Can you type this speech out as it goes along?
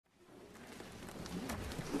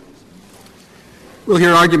We'll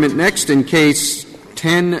hear argument next in Case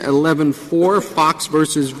 10-11-4, Fox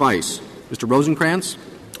versus Vice. Mr. Rosenkranz.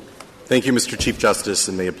 Thank you, Mr. Chief Justice,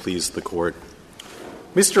 and may it please the Court.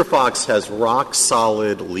 Mr. Fox has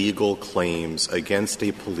rock-solid legal claims against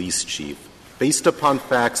a police chief based upon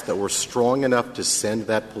facts that were strong enough to send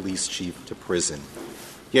that police chief to prison.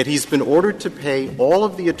 Yet he's been ordered to pay all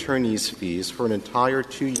of the attorney's fees for an entire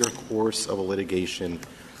 2-year course of a litigation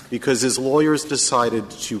because his lawyers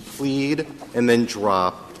decided to plead and then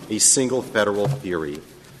drop a single federal theory.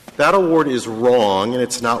 That award is wrong, and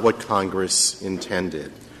it's not what Congress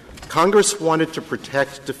intended. Congress wanted to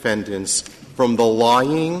protect defendants from the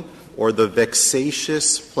lying or the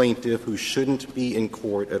vexatious plaintiff who shouldn't be in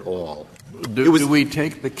court at all. Do we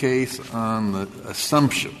take the case on the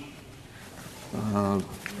assumption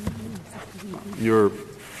your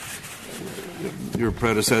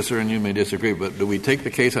predecessor, and you may disagree, but do we take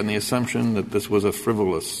the case on the assumption that this was a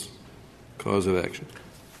frivolous cause of action?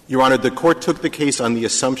 Your Honor, the Court took the case on the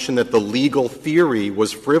assumption that the legal theory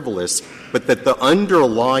was frivolous, but that the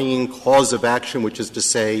underlying cause of action, which is to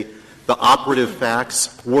say the operative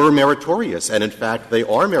facts, were meritorious. And, in fact, they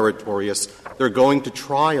are meritorious. They're going to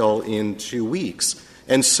trial in 2 weeks.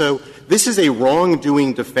 And so this is a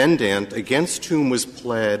wrongdoing defendant against whom was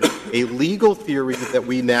pled a legal theory that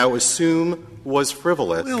we now assume was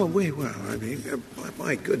frivolous.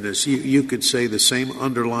 My goodness, you could say the same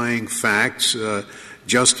underlying facts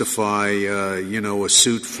justify, a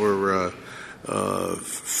suit for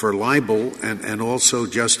libel, and also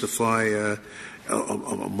justify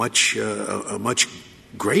a much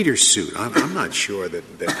greater suit. I'm not sure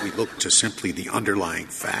that we look to simply the underlying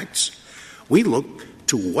facts. We look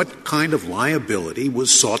to what kind of liability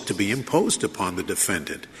was sought to be imposed upon the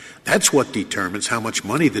defendant. That's what determines how much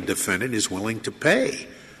money the defendant is willing to pay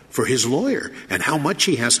for his lawyer and how much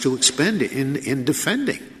he has to expend in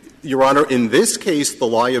defending. Your Honor, in this case, the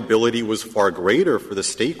liability was far greater for the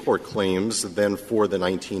state court claims than for the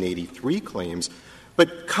 1983 claims.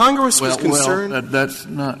 But Congress was concerned. Well, that's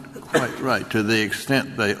not quite right. To the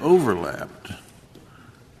extent they overlapped,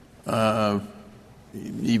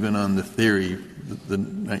 even on the theory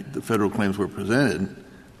that the federal claims were presented,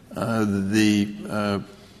 the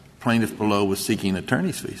plaintiff below was seeking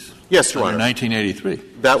attorney's fees. Yes, Your Honor. In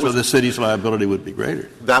 1983. So the city's liability would be greater.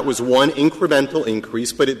 That was one incremental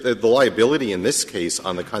increase, but the liability in this case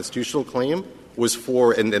on the constitutional claim was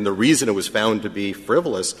for, and the reason it was found to be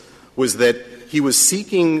frivolous, was that he was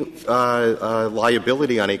seeking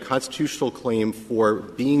liability on a constitutional claim for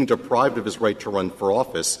being deprived of his right to run for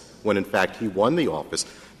office when, in fact, he won the office.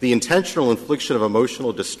 The intentional infliction of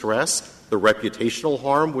emotional distress, the reputational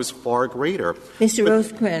harm, was far greater. Mr.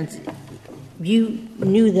 Rosenkranz, you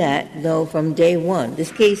knew that, though, from day one.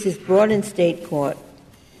 This case is brought in state court.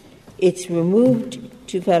 It's removed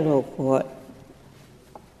to federal court.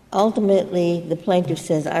 Ultimately, the plaintiff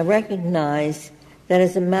says, I recognize that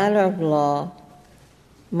as a matter of law,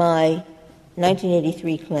 my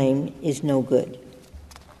 1983 claim is no good.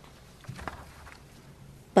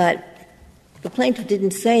 But the plaintiff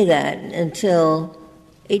didn't say that until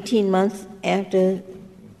 18 months after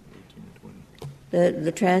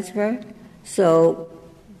the transfer. So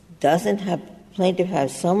doesn't plaintiff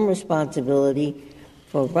have some responsibility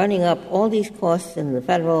for running up all these costs in the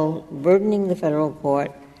federal, burdening the federal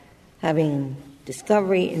court, having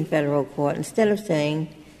discovery in federal court, instead of saying,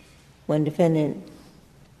 when defendant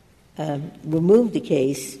removed the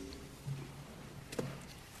case,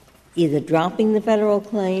 either dropping the federal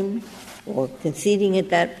claim or conceding at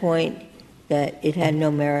that point that it had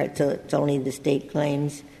no merit, so it's only the state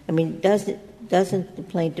claims? I mean, doesn't the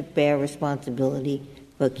plaintiff bear responsibility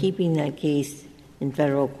for keeping that case in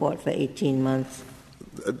federal court for 18 months?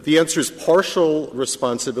 The answer is partial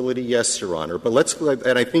responsibility, yes, Your Honor. But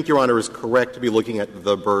and I think Your Honor is correct to be looking at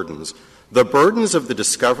the burdens. The burdens of the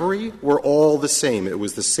discovery were all the same. It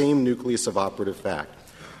was the same nucleus of operative fact.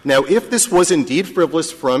 Now, if this was indeed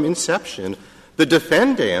frivolous from inception, the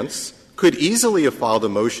defendants could easily have filed a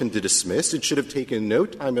motion to dismiss. It should have taken no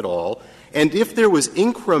time at all. And if there was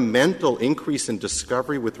incremental increase in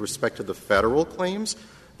discovery with respect to the federal claims,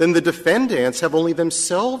 then the defendants have only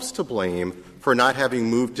themselves to blame for not having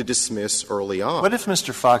moved to dismiss early on. What if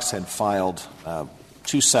Mr. Fox had filed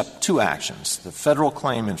two actions, the federal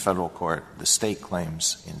claim in federal court, the state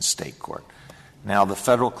claims in state court? Now, the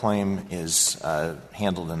federal claim is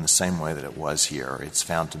handled in the same way that it was here. It's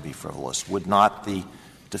found to be frivolous. Would not the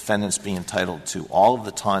defendants be entitled to all of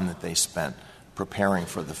the time that they spent preparing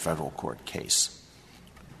for the federal court case?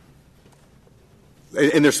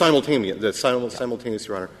 And they're simultaneous,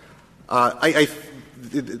 Your Honor.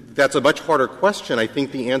 That's a much harder question. I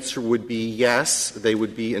think the answer would be yes. They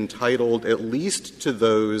would be entitled at least to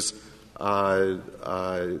those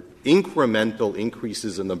incremental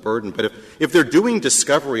increases in the burden. But if they're doing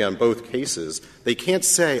discovery on both cases, they can't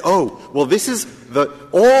say, oh, well, this is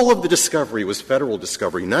all of the discovery was federal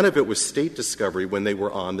discovery. None of it was state discovery when they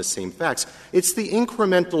were on the same facts. It's the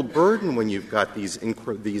incremental burden when you've got these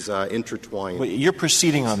intertwined. Well, you're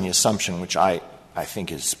proceeding on the assumption, which I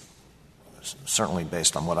think is certainly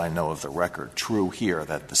based on what I know of the record, true here,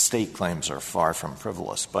 that the state claims are far from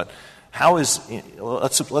frivolous. But how is —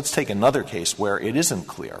 let's take another case where it isn't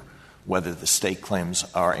clear whether the state claims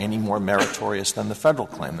are any more meritorious than the federal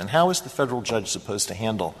claim. Then how is the federal judge supposed to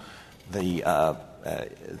handle the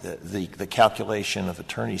calculation of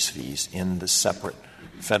attorney's fees in the separate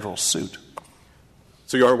federal suit?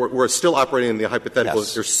 So, Your Honor, we're still operating in the hypothetical Yes.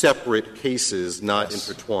 that they're separate cases, not Yes.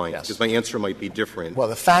 intertwined, Yes. because my answer might be different. Well,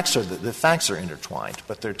 the facts are intertwined,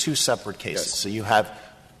 but they're two separate cases. Yes. So you have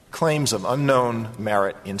claims of unknown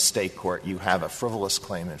merit in state court. You have a frivolous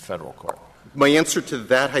claim in federal court. My answer to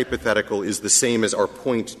that hypothetical is the same as our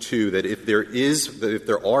point two, that if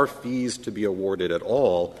there are fees to be awarded at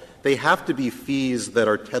all, they have to be fees that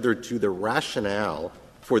are tethered to the rationale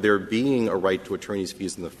for there being a right to attorney's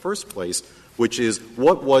fees in the first place, which is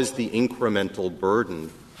what was the incremental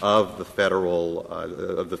burden of the federal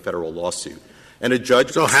lawsuit. And a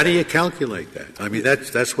judge. So how do you calculate that? I mean,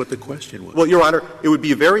 that's what the question was. Well, Your Honor, it would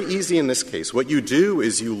be very easy in this case. What you do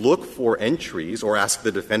is you look for entries or ask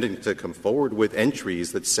the defendant to come forward with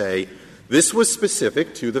entries that say, this was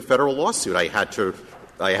specific to the federal lawsuit. I had to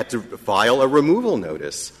file a removal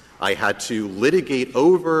notice. I had to litigate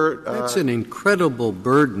over. That's an incredible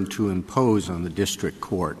burden to impose on the district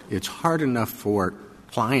court. It's hard enough for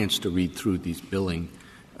clients to read through these billing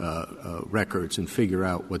records and figure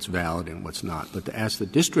out what's valid and what's not. But to ask the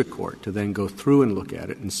district court to then go through and look at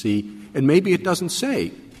it and see, and maybe it doesn't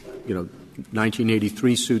say,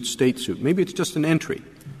 1983 suit, state suit. Maybe it's just an entry.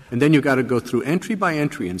 And then you've got to go through entry by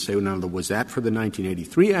entry and say, well, now, was that for the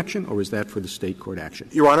 1983 action or was that for the state court action?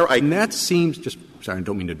 Your Honor, and that seems sorry, I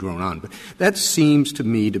don't mean to drone on, but that seems to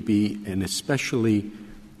me to be an especially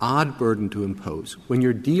odd burden to impose when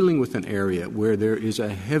you're dealing with an area where there is a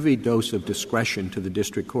heavy dose of discretion to the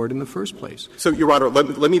district court in the first place. So, Your Honor,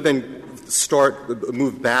 let me then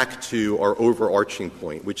move back to our overarching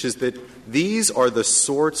point, which is that these are the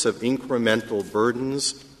sorts of incremental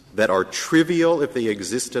burdens that are trivial if they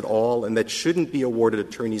exist at all and that shouldn't be awarded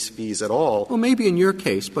attorney's fees at all. Well, maybe in your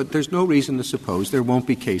case, but there's no reason to suppose there won't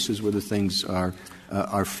be cases where the things are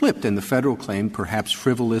flipped, and the federal claim, perhaps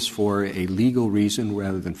frivolous for a legal reason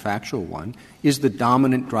rather than factual one, is the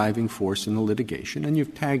dominant driving force in the litigation, and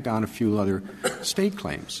you've tagged on a few other state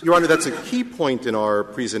claims. Your Honor, that's a key point in our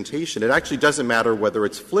presentation. It actually doesn't matter whether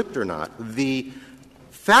it's flipped or not. The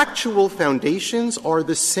factual foundations are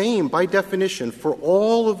the same by definition for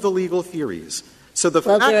all of the legal theories. So the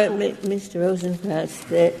Mr.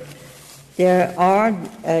 Rosenkranz, there are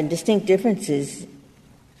distinct differences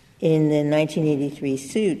in the 1983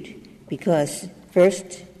 suit because,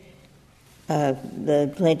 first,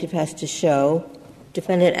 the plaintiff has to show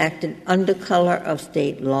defendant acted under color of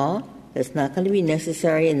state law. That's not going to be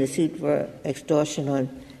necessary in the suit for extortion or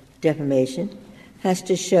defamation. Has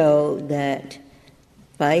to show that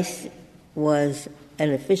Vice was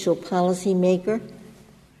an official policymaker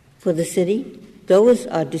for the city. Those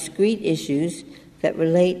are discrete issues that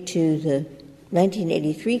relate to the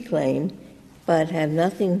 1983 claim but have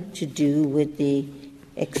nothing to do with the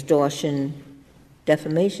extortion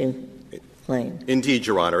defamation claim. Indeed,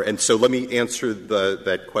 Your Honor. And so let me answer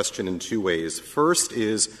that question in two ways. First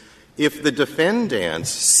is, if the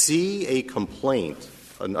defendants see a complaint,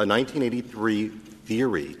 a 1983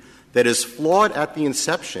 theory, that is flawed at the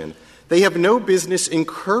inception, they have no business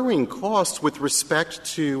incurring costs with respect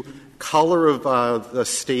to color of the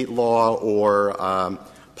state law or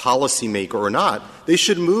policymaker or not. They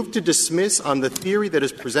should move to dismiss on the theory that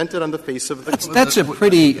is presented on the face of the complaint. That's a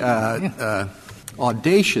pretty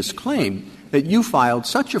audacious claim, that you filed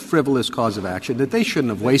such a frivolous cause of action that they shouldn't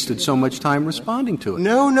have wasted so much time responding to it.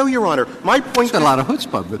 No, Your Honor. My point It's got a lot of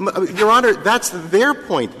chutzpah. But Your Honor, that's their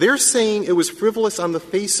point. They're saying it was frivolous on the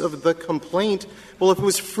face of the complaint. Well, if it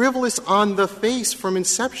was frivolous on the face from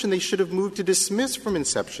inception, they should have moved to dismiss from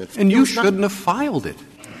inception. And you shouldn't have filed it.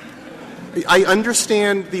 I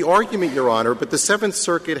understand the argument, Your Honor, but the Seventh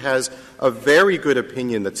Circuit has a very good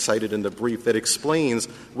opinion that's cited in the brief that explains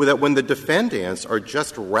that when the defendants are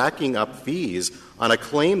just racking up fees on a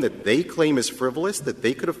claim that they claim is frivolous, that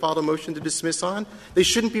they could have filed a motion to dismiss on, they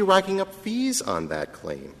shouldn't be racking up fees on that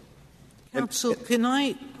claim. Counsel, can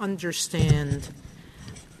I understand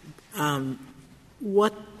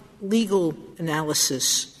what legal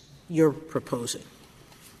analysis you're proposing.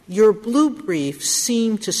 Your blue brief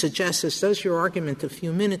seemed to suggest, as does your argument a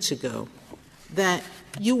few minutes ago, that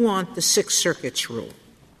you want the Sixth Circuit's rule,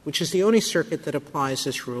 which is the only circuit that applies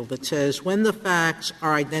this rule, that says when the facts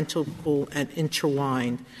are identical and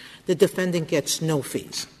intertwined, the defendant gets no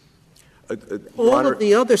fees. All of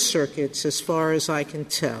the other circuits, as far as I can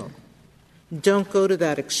tell, don't go to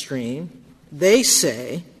that extreme. They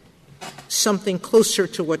say something closer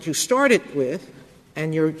to what you started with,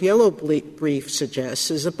 and your yellow brief suggests,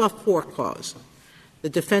 is a but-for clause. The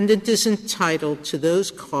defendant is entitled to those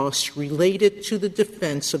costs related to the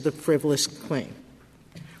defense of the frivolous claim.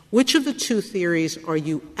 Which of the two theories are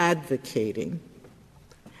you advocating?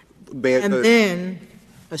 And then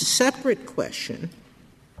a separate question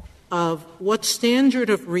of what standard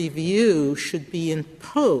of review should be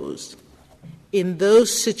imposed in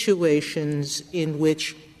those situations in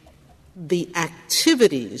which the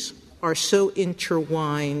activities are so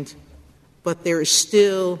intertwined, but there is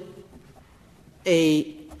still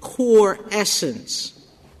a core essence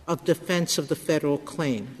of defense of the federal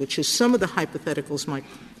claim, which is some of the hypotheticals my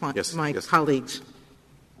colleagues.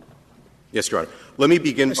 Yes, Your Honor. Let me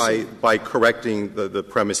begin by correcting the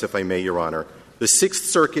premise, if I may, Your Honor. The Sixth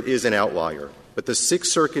Circuit is an outlier, but the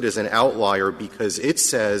Sixth Circuit is an outlier because it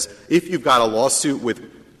says if you've got a lawsuit with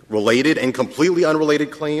related and completely unrelated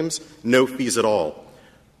claims, no fees at all.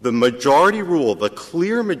 The majority rule, the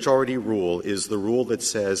clear majority rule, is the rule that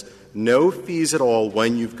says no fees at all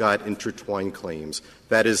when you've got intertwined claims.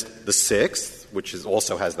 That is the Sixth, which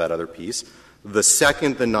also has that other piece, the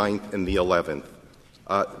Second, the Ninth, and the 11th.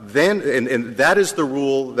 And that is the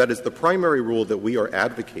rule, that is the primary rule that we are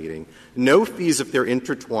advocating. No fees if they're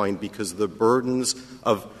intertwined because the burdens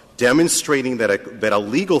of demonstrating that a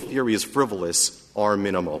legal theory is frivolous are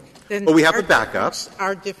minimal. But we have a backup.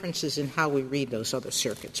 Our difference is in how we read those other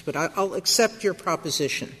circuits, but I'll accept your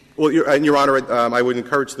proposition. Well, Your Honor, I would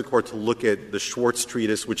encourage the Court to look at the Schwartz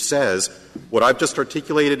Treatise, which says what I've just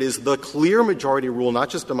articulated is the clear majority rule, not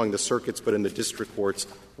just among the circuits, but in the district courts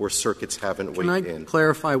where circuits haven't weighed in. Can I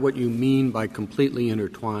clarify what you mean by completely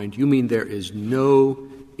intertwined? You mean there is no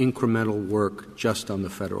incremental work just on the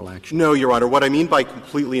federal action? No, Your Honor. What I mean by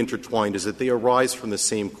completely intertwined is that they arise from the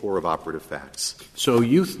same core of operative facts. So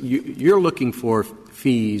you're looking for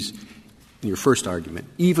fees in your first argument,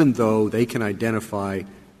 even though they can identify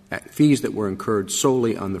fees that were incurred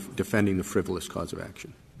solely on defending the frivolous cause of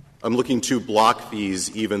action. I'm looking to block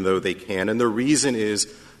fees even though they can. And the reason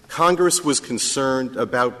is Congress was concerned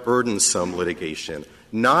about burdensome litigation,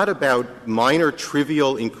 not about minor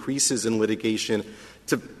trivial increases in litigation.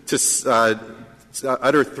 To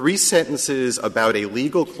utter 3 sentences about a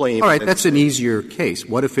legal claim. All right, that's an easier case.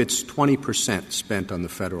 What if it's 20% spent on the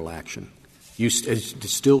federal action?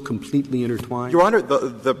 It's still completely intertwined? Your Honor,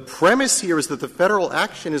 the premise here is that the federal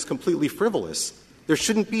action is completely frivolous. There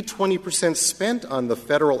shouldn't be 20% spent on the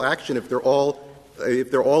federal action if they're all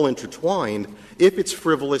intertwined, if it's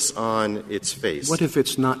frivolous on its face. What if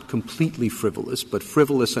it's not completely frivolous, but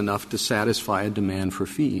frivolous enough to satisfy a demand for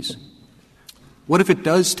fees? What if it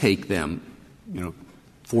does take them,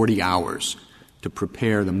 40 hours to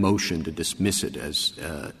prepare the motion to dismiss it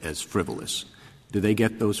as frivolous? Do they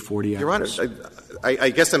get those 40 hours? Your Honor, I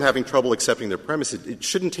guess I'm having trouble accepting their premise. It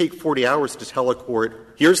shouldn't take 40 hours to tell a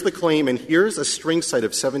court, here's the claim, and here's a string cite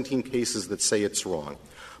of 17 cases that say it's wrong.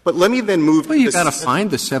 But let me then move to you've got to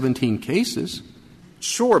find the 17 cases.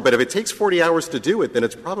 Sure, but if it takes 40 hours to do it, then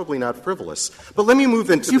it's probably not frivolous. But let me move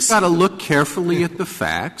then to You've got to look carefully at the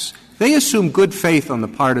facts. They assume good faith on the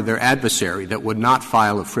part of their adversary that would not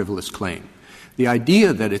file a frivolous claim. The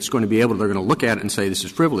idea that it's going to be they're going to look at it and say this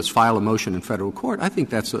is frivolous, file a motion in federal court, I think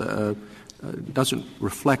that's doesn't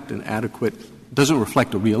reflect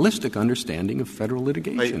a realistic understanding of federal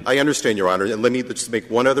litigation. I understand, Your Honor. And let me just make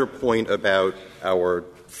one other point about our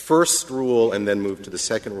first rule and then move to the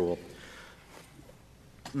second rule.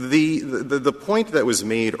 The point that was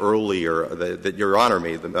made earlier, that Your Honor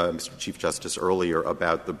made, Mr. Chief Justice, earlier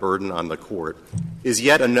about the burden on the court is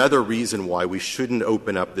yet another reason why we shouldn't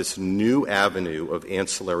open up this new avenue of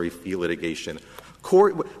ancillary fee litigation.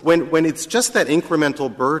 When it's just that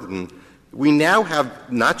incremental burden, we now have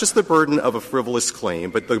not just the burden of a frivolous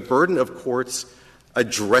claim, but the burden of courts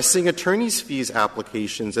addressing attorneys' fees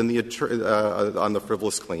applications and on the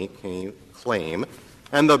frivolous claim,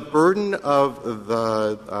 and the burden of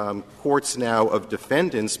the courts now of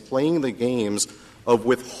defendants playing the games of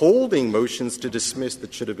withholding motions to dismiss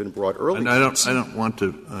that should have been brought earlier. And I don't want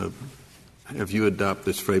to have you adopt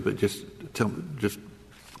this phrase, but just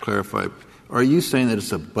clarify. Are you saying that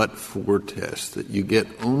it's a but-for test, that you get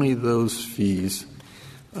only those fees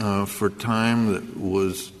for time that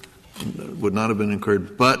would not have been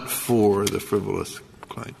incurred but for the frivolous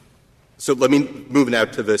claim? So let me move now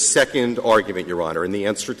to the second argument, Your Honor, and the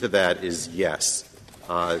answer to that is yes.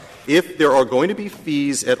 If there are going to be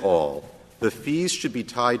fees at all, the fees should be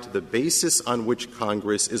tied to the basis on which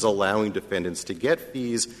Congress is allowing defendants to get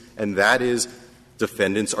fees, and that is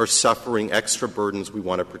defendants are suffering extra burdens. We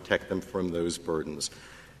want to protect them from those burdens.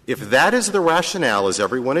 If that is the rationale, as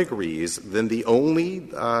everyone agrees, then the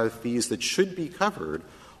only fees that should be covered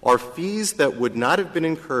are fees that would not have been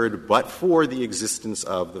incurred but for the existence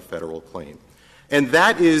of the Federal claim. And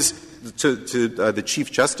that is, to the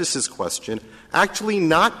Chief Justice's question, actually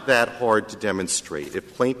not that hard to demonstrate.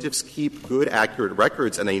 If plaintiffs keep good, accurate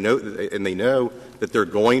records and they know that they're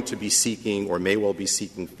going to be seeking or may well be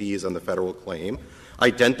seeking fees on the Federal claim,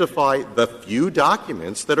 identify the few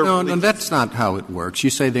documents that are No, that's not how it works. You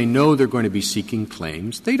say they know they're going to be seeking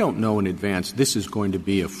claims. They don't know in advance this is going to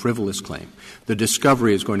be a frivolous claim. The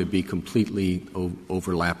discovery is going to be completely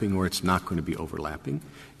overlapping or it's not going to be overlapping.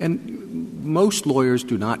 And most lawyers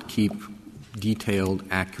do not keep detailed,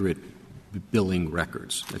 accurate billing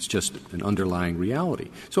records. That's just an underlying reality.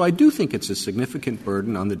 So I do think it's a significant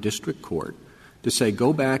burden on the district court to say,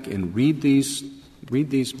 go back and read these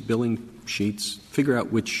billing sheets, figure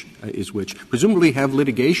out which is which, presumably have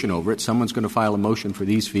litigation over it. Someone's going to file a motion for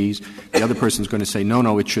these fees. The other person's going to say,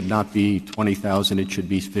 no, it should not be $20,000, it should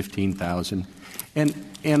be $15,000.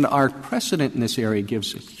 And our precedent in this area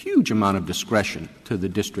gives a huge amount of discretion to the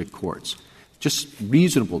district courts, just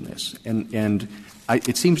reasonableness. And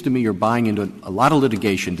it seems to me you're buying into a lot of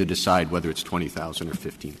litigation to decide whether it's $20,000 or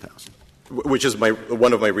 $15,000. Which is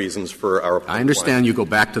one of my reasons for our point. I understand you go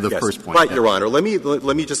back to the first point. Right, Your Honor. Let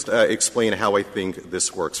me just explain how I think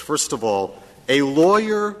this works. First of all, a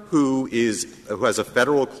lawyer who has a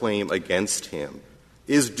Federal claim against him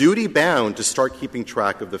is duty-bound to start keeping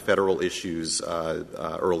track of the Federal issues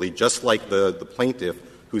early, just like the plaintiff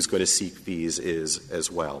who's going to seek fees is as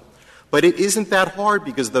well. But it isn't that hard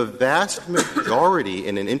because the vast majority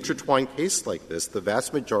in an intertwined case like this, the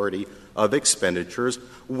vast majority of expenditures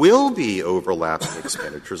will be overlapping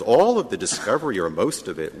expenditures. All of the discovery or most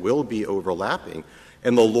of it will be overlapping.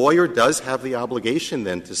 And the lawyer does have the obligation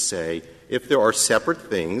then to say, if there are separate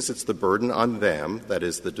things, it's the burden on them, that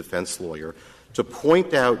is the defense lawyer, to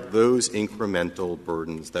point out those incremental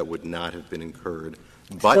burdens that would not have been incurred.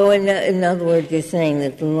 But so in other words, you're saying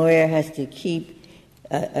that the lawyer has to keep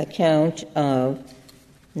account of,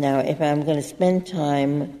 now, if I'm going to spend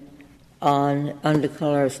time under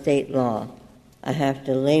color of state law, I have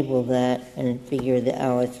to label that and figure the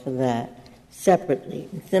hours for that separately.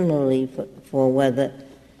 And similarly, for whether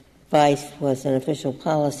Vice was an official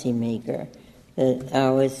policymaker, the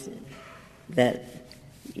hours that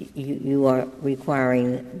you are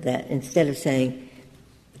requiring that instead of saying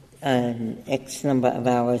X number of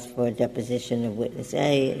hours for a deposition of witness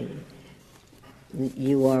A,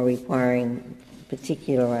 you are requiring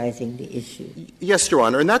particularizing the issue. Yes, Your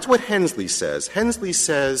Honor, and that's what Hensley says. Hensley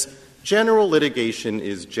says general litigation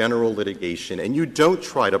is general litigation, and you don't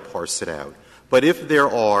try to parse it out. But if there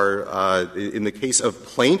are, in the case of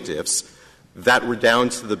plaintiffs, that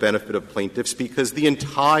redounds to the benefit of plaintiffs because the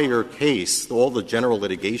entire case, all the general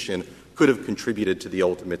litigation, could have contributed to the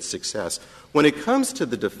ultimate success. When it comes to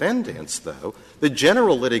the defendants, though, the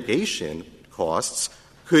general litigation costs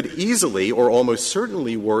could easily or almost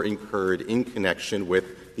certainly were incurred in connection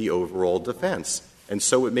with the overall defense. And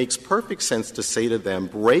so it makes perfect sense to say to them,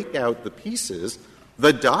 break out the pieces,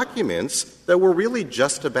 the documents that were really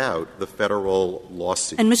just about the Federal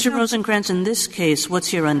lawsuit. And, Mr. Rosenkranz, in this case,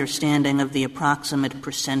 what's your understanding of the approximate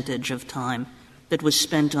percentage of time that was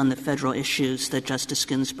spent on the Federal issues that Justice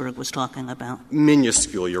Ginsburg was talking about?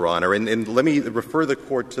 Minuscule, Your Honor. And let me refer the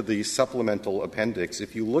Court to the supplemental appendix.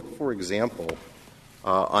 If you look, for example,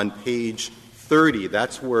 on page 30,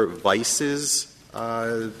 that's where Vice's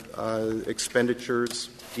expenditures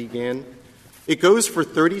began. It goes for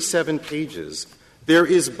 37 pages. There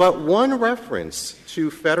is but one reference to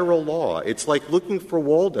Federal law. It's like looking for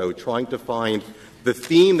Waldo, trying to find the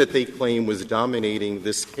theme that they claim was dominating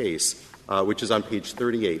this case, which is on page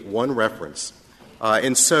 38, one reference.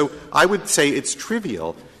 And so I would say it's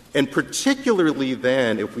trivial. And particularly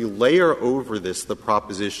then, if we layer over this the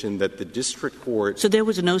proposition that the district court — So there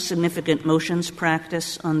was no significant motions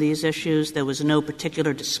practice on these issues? There was no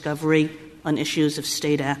particular discovery on issues of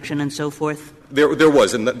state action and so forth? There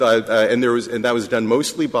was, and that was done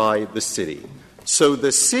mostly by the city. So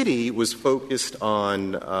the city was focused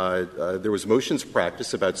on there was motions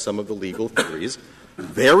practice about some of the legal theories,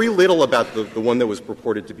 very little about the one that was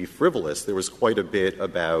purported to be frivolous. There was quite a bit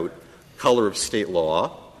about color of state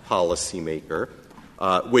law, policymaker.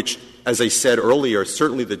 which, as I said earlier,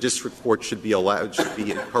 certainly the district court should be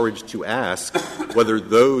encouraged to ask whether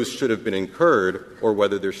those should have been incurred or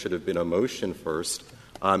whether there should have been a motion first.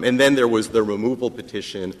 And then there was the removal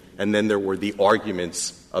petition, and then there were the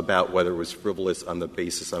arguments about whether it was frivolous on the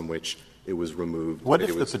basis on which it was removed. What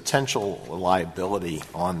if the potential liability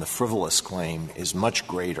on the frivolous claim is much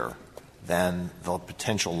greater than the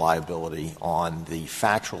potential liability on the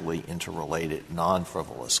factually interrelated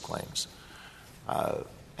non-frivolous claims?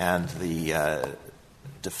 And the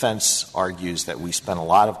defense argues that we spent a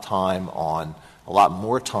lot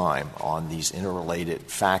more time on these interrelated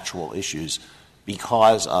factual issues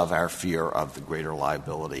because of our fear of the greater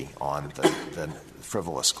liability on the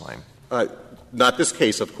frivolous claim. Not this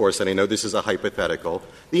case, of course, and I know this is a hypothetical.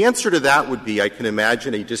 The answer to that would be I can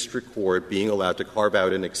imagine a district court being allowed to carve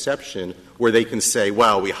out an exception where they can say,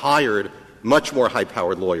 well, we hired much more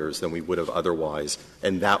high-powered lawyers than we would have otherwise,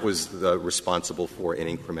 and that was responsible for an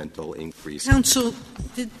incremental increase. Counsel,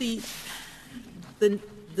 did the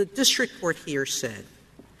district court here said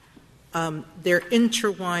they're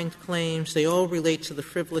intertwined claims, they all relate to the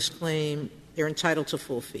frivolous claim, they're entitled to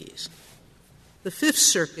full fees. The Fifth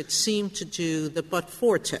Circuit seemed to do the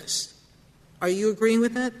but-for test. Are you agreeing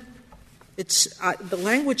with that? The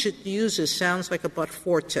language it uses sounds like a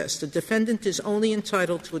but-for test. The defendant is only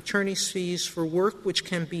entitled to attorney's fees for work which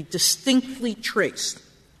can be distinctly traced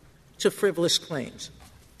to frivolous claims.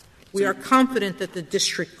 We are confident that the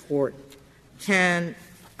district court can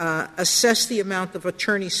assess the amount of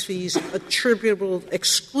attorney's fees attributable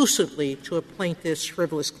exclusively to a plaintiff's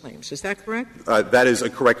frivolous claims. Is that correct? That is a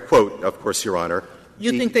correct quote, of course, Your Honor.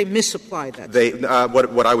 You think they misapplied that?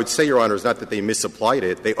 What I would say, Your Honor, is not that they misapplied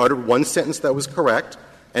it. They uttered one sentence that was correct,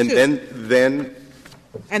 and then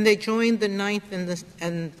and they joined the Ninth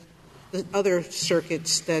and the other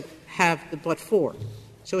circuits that have the but-for.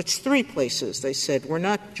 So it's three places. They said we're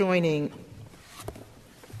not joining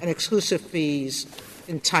an exclusive fees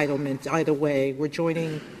entitlement either way. We're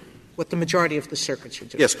joining what the majority of the circuits are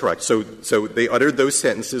doing. Yes, correct. So they uttered those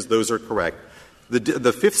sentences. Those are correct.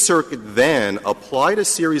 The Fifth Circuit then applied a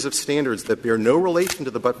series of standards that bear no relation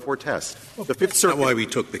to the but-for test. The Fifth Circuit. That's not why we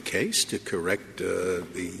took the case, to correct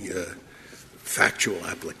the factual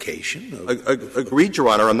application. Agreed, Your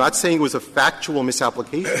Honor. I'm not saying it was a factual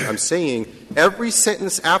misapplication. I'm saying every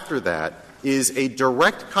sentence after that is a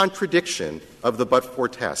direct contradiction of the but-for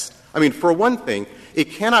test. I mean, for one thing,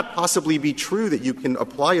 it cannot possibly be true that you can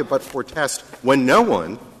apply a but-for test when no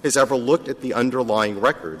one has ever looked at the underlying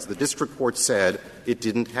records. The district court said it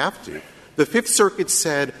didn't have to. The Fifth Circuit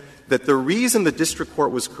said that the reason the district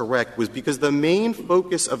court was correct was because the main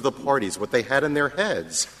focus of the parties, what they had in their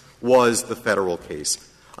heads, was the Federal case.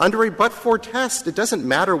 Under a but-for test, it doesn't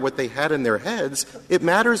matter what they had in their heads. It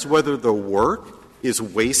matters whether the work is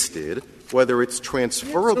wasted, whether it's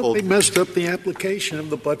transferable. They messed up the application of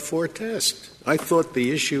the but-for test. I thought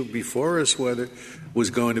the issue before us was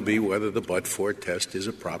going to be whether the but-for test is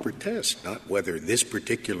a proper test, not whether this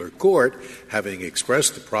particular court, having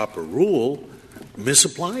expressed the proper rule,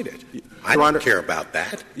 misapplied it. I don't care about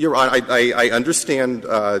that. Your Honor, I understand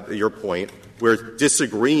your point. We're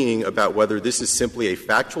disagreeing about whether this is simply a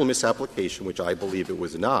factual misapplication, which I believe it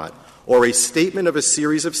was not, or a statement of a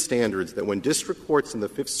series of standards that when district courts in the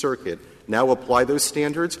Fifth Circuit now apply those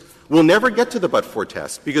standards, we'll never get to the but-for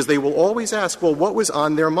test, because they will always ask, well, what was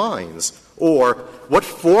on their minds? Or what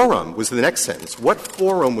forum was the next sentence? What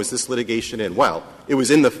forum was this litigation in? Well, it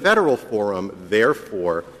was in the Federal forum,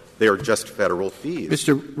 therefore they are just Federal fees.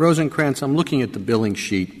 Mr. Rosenkranz, I'm looking at the billing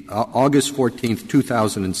sheet, August 14th,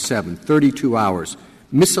 2007, 32 hours,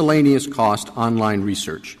 miscellaneous cost online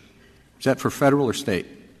research. Is that for Federal or State?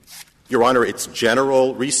 Your Honor, it's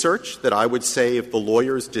general research that I would say if the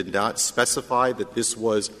lawyers did not specify that this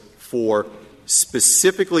was for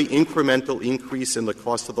specifically incremental increase in the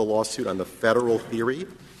cost of the lawsuit on the Federal theory,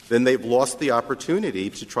 then they've lost the opportunity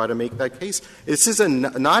to try to make that case. This is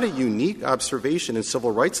not a unique observation in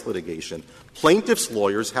civil rights litigation. Plaintiffs'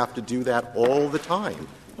 lawyers have to do that all the time.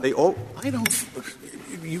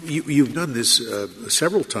 You've done this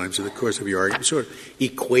several times in the course of your argument, sort of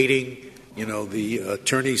equating, the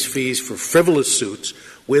attorney's fees for frivolous suits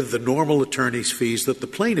with the normal attorney's fees that the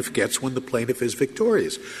plaintiff gets when the plaintiff is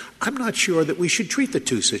victorious. I'm not sure that we should treat the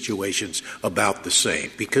two situations about the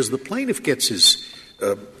same, because the plaintiff gets his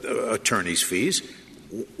attorney's fees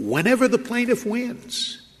whenever the plaintiff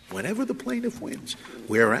wins. Whenever the plaintiff wins.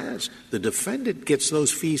 Whereas the defendant gets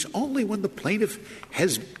those fees only when the plaintiff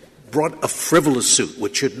has brought a frivolous suit,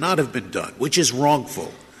 which should not have been done, which is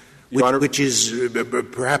wrongful, which is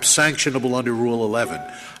perhaps sanctionable under Rule 11.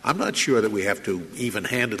 I'm not sure that we have to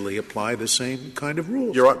even-handedly apply the same kind of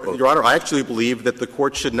rules. Your Honor, I actually believe that the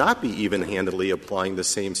Court should not be even-handedly applying the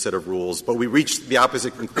same set of rules, but we reached the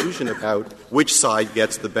opposite conclusion about which side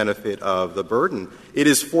gets the benefit of the burden. It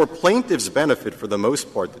is for plaintiffs' benefit, for the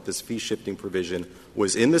most part, that this fee-shifting provision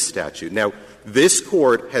was in the statute. Now, this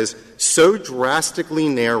Court has so drastically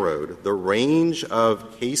narrowed the range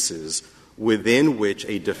of cases within which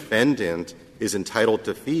a defendant is entitled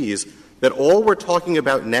to fees that all we're talking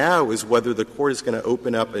about now is whether the Court is going to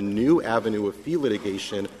open up a new avenue of fee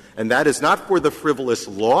litigation, and that is not for the frivolous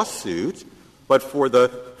lawsuit, but for the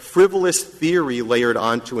frivolous theory layered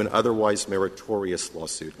onto an otherwise meritorious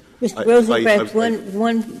lawsuit. Mr. Rosenkranz,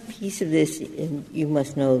 one piece of this, and you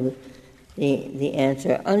must know the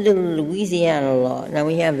answer. Under Louisiana law, now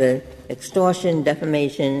we have the extortion,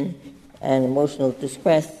 defamation, and emotional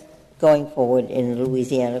distress going forward in the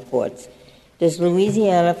Louisiana courts. Does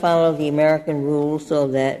Louisiana follow the American rule so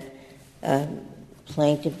that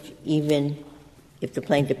plaintiff, even if the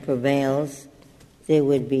plaintiff prevails, there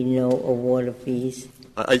would be no award of fees?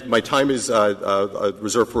 My time is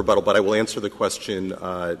reserved for rebuttal, but I will answer the question.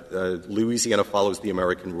 Louisiana follows the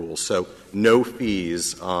American rule, so no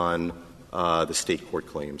fees on the state court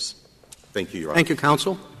claims. Thank you, Your Honor. Thank you,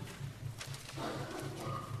 counsel.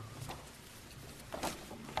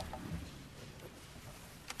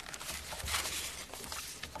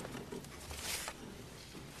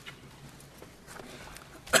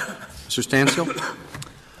 Mr. Stansel.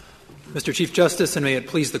 Mr. Chief Justice, and may it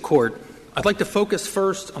please the Court, I'd like to focus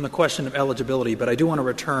first on the question of eligibility, but I do want to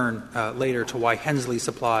return later to why Hensley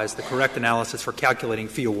supplies the correct analysis for calculating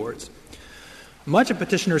fee awards. Much of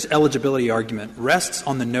Petitioner's eligibility argument rests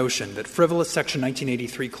on the notion that frivolous Section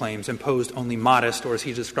 1983 claims imposed only modest, or as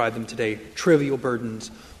he described them today, trivial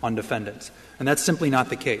burdens on defendants. And that's simply not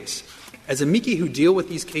the case. As amici who deal with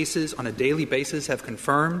these cases on a daily basis have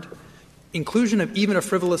confirmed, inclusion of even a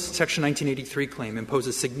frivolous Section 1983 claim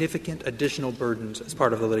imposes significant additional burdens as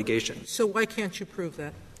part of the litigation. So why can't you prove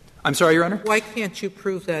that? I'm sorry, Your Honor? Why can't you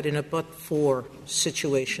prove that in a but-for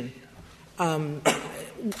situation? Why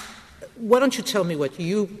don't you tell me what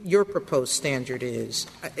your proposed standard is?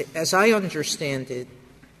 As I understand it,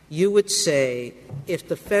 you would say if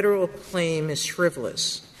the federal claim is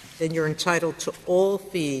frivolous, then you're entitled to all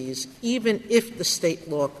fees, even if the state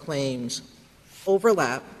law claims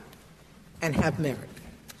overlap and have merit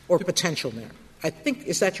or potential merit.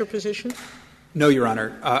 Is that your position? No, Your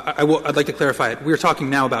Honor. I'd like to clarify it. We're talking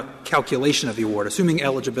now about calculation of the award, assuming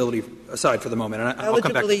eligibility aside for the moment. And I'll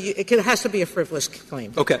come back. It has to be a frivolous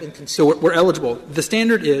claim. Okay. So we're eligible. The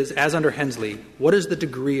standard is, as under Hensley, what is the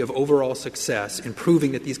degree of overall success in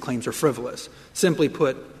proving that these claims are frivolous? Simply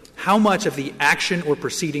put, how much of the action or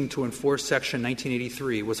proceeding to enforce Section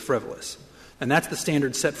 1983 was frivolous? And that's the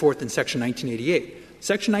standard set forth in Section 1988.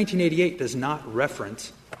 Section 1988 does not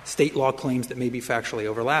reference state law claims that may be factually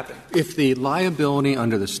overlapping. If the liability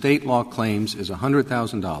under the state law claims is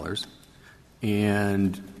 $100,000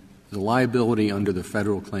 and the liability under the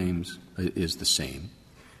federal claims is the same,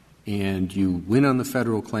 and you win on the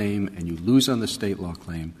federal claim and you lose on the state law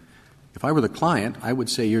claim, if I were the client, I would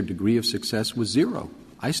say your degree of success was zero.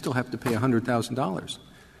 I still have to pay $100,000.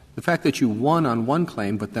 The fact that you won on one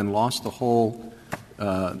claim but then lost the whole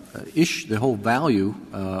the whole value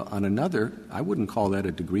on another, I wouldn't call that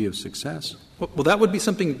a degree of success. Well, that would be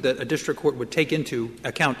something that a district court would take into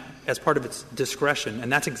account as part of its discretion,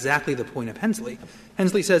 and that's exactly the point of Hensley.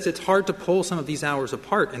 Hensley says it's hard to pull some of these hours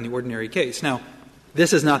apart in the ordinary case. Now,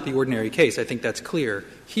 this is not the ordinary case. I think that's clear.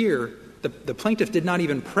 Here, the plaintiff did not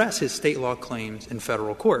even press his state law claims in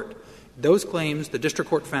federal court. Those claims, the district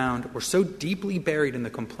court found, were so deeply buried in the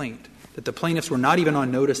complaint that the plaintiffs were not even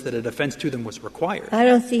on notice that a defense to them was required. I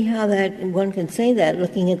don't see how that one can say that.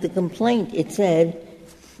 Looking at the complaint, it said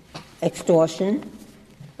extortion,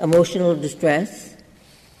 emotional distress.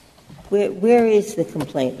 Where is the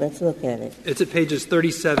complaint? Let's look at it. It's at pages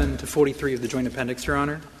 37 to 43 of the Joint Appendix, Your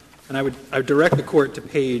Honor. And I would direct the Court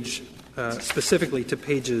to specifically to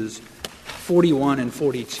pages 41 and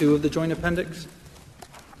 42 of the Joint Appendix.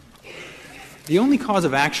 The only cause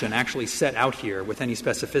of action actually set out here with any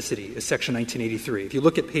specificity is Section 1983. If you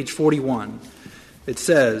look at page 41, it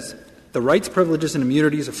says, "The rights, privileges, and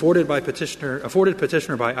immunities afforded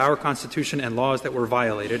petitioner by our Constitution and laws that were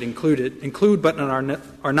violated include but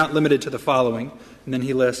are not limited to the following." And then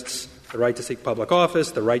he lists the right to seek public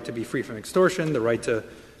office, the right to be free from extortion, the right to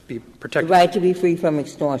be protected. The right to be free from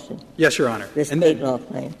extortion. Yes, Your Honor. The state law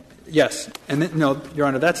claim. Yes. And then, no, Your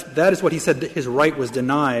Honor, that is what he said that his right was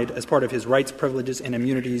denied as part of his rights, privileges, and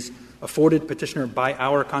immunities afforded petitioner by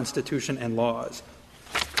our Constitution and laws.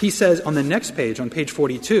 He says on the next page, on page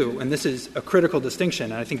 42, and this is a critical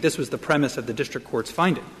distinction, and I think this was the premise of the district court's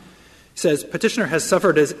finding. He says, Petitioner has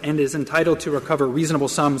suffered and is entitled to recover reasonable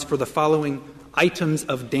sums for the following items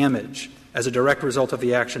of damage as a direct result of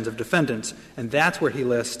the actions of defendants. And that's where he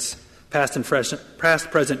lists past,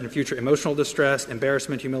 present, and future emotional distress,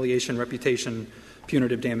 embarrassment, humiliation, reputation,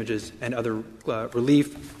 punitive damages, and other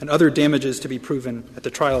relief, and other damages to be proven at the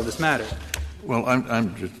trial of this matter. Well,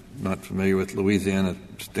 I'm just not familiar with Louisiana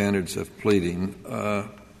standards of pleading.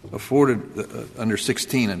 Afforded under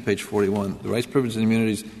 16 on page 41, the rights, privileges, and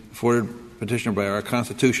immunities afforded Petitioner by our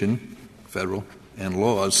Constitution, federal, and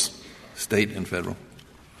laws, state and federal.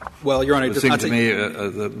 Well, Your Honor, it seems to me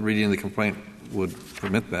the reading of the complaint would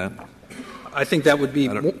permit that. I think that would be.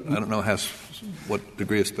 I don't know what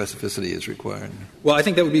degree of specificity is required. Well, I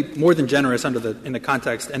think that would be more than generous in the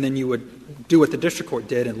context, and then you would do what the district court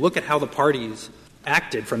did and look at how the parties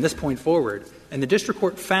acted from this point forward. And the district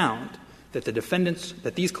court found that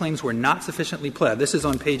that these claims were not sufficiently pled. This is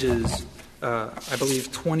on pages, I believe,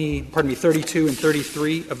 32 and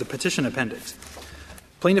 33 of the petition appendix.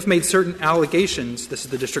 Plaintiff made certain allegations, this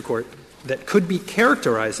is the district court, that could be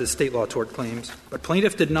characterized as state law tort claims, but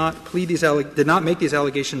plaintiff did not make these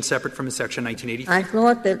allegations separate from his Section 1983. I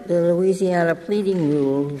thought that the Louisiana pleading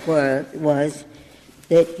rule was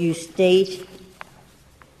that you state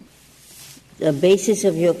the basis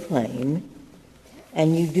of your claim,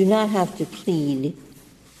 and you do not have to plead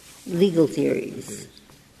legal theories.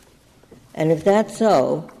 And if that's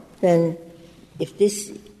so, then if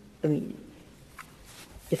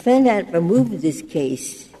defendant removed this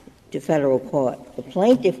case to federal court, the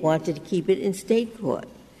plaintiff wanted to keep it in state court.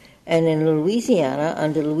 And in Louisiana,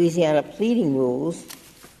 under Louisiana pleading rules,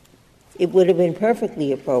 it would have been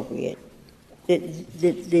perfectly appropriate.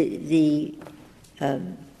 The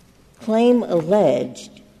claim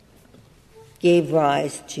alleged gave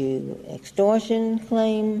rise to extortion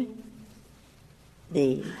claim,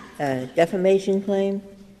 the defamation claim.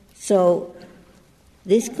 So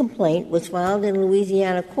this complaint was filed in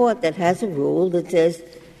Louisiana court that has a rule that says,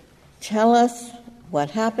 tell us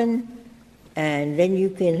what happened, and then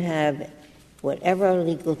you can have whatever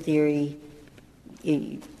legal theory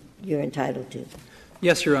you're entitled to.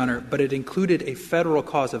 Yes, Your Honor, but it included a federal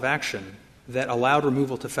cause of action that allowed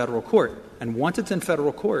removal to federal court. And once it's in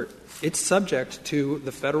federal court, it's subject to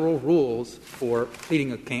the federal rules for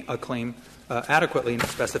pleading a claim adequately in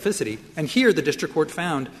specificity. And here the district court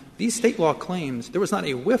found these state law claims, there was not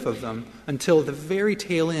a whiff of them until the very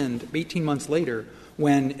tail end, 18 months later,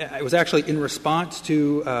 when it was actually in response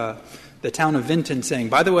to the town of Vinton saying,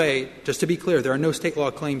 by the way, just to be clear, there are no state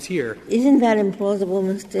law claims here. Isn't that implausible,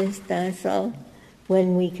 Mr. Stansel,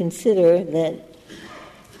 when we consider that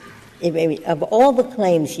of all the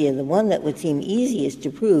claims here, the one that would seem easiest to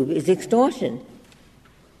prove is extortion,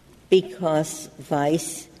 because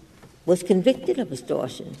Vice was convicted of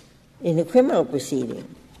extortion in a criminal proceeding.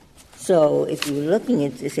 So if you're looking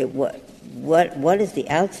at to say what is the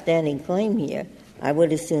outstanding claim here, I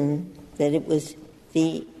would assume that it was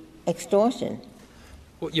the extortion.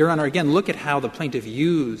 Well, Your Honor, again, look at how the plaintiff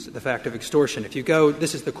used the fact of extortion. If you go,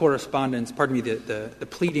 this is the correspondence, the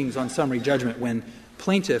pleadings on summary judgment when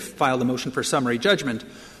plaintiff filed a motion for summary judgment.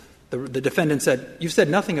 The defendant said, you've said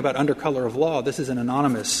nothing about under color of law. This is an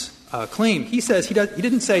anonymous claim. He says he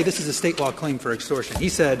didn't say this is a state law claim for extortion. He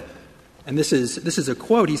said, and this is a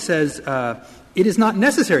quote, he says, it is not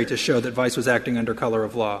necessary to show that Vice was acting under color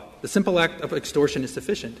of law. The simple act of extortion is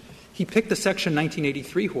sufficient. He picked the Section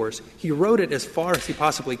 1983 horse. He rode it as far as he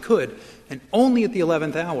possibly could, and only at the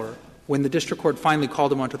 11th hour, when the district court finally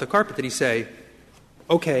called him onto the carpet, did he say,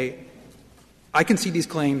 okay, I can see these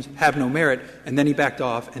claims have no merit, and then he backed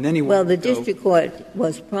off, and then he Well, the district court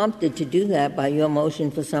was prompted to do that by your motion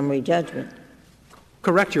for summary judgment.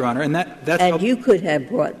 Correct, Your Honor, and that's and you could have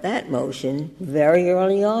brought that motion very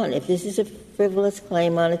early on. If this is a frivolous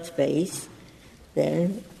claim on its face,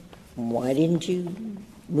 then why didn't you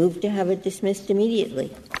move to have it dismissed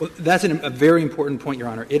immediately? Well, that's a very important point, Your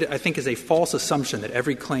Honor. It, I think, is a false assumption that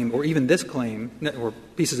every claim, or even this claim, or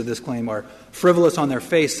pieces of this claim, are frivolous on their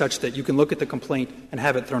face such that you can look at the complaint and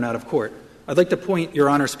have it thrown out of court. I'd like to point, Your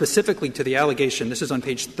Honor, specifically to the allegation. This is on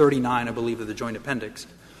page 39, I believe, of the joint appendix.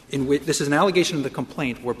 In which, this is an allegation of the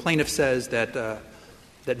complaint where plaintiff says that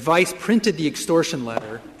Vice printed the extortion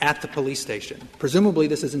letter at the police station. Presumably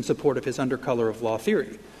this is in support of his under color of law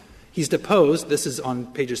theory. He's deposed. This is on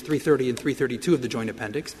pages 330 and 332 of the joint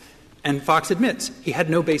appendix. And Fox admits he had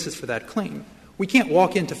no basis for that claim. We can't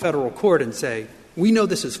walk into federal court and say, We know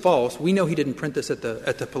this is false. We know he didn't print this at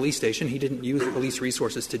the police station. He didn't use police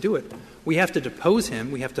resources to do it. We have to depose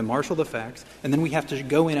him. We have to marshal the facts. And then we have to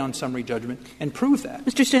go in on summary judgment and prove that.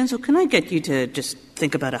 Mr. Stansel, can I get you to just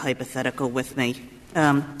think about a hypothetical with me?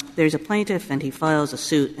 There's a plaintiff, and he files a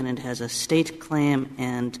suit, and it has a state claim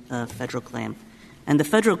and a federal claim. And the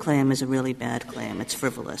federal claim is a really bad claim. It's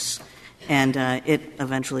frivolous. And it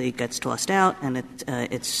eventually gets tossed out, and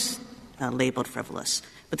it's labeled frivolous.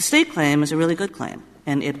 But the state claim is a really good claim,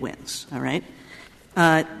 and it wins, all right?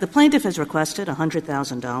 The plaintiff has requested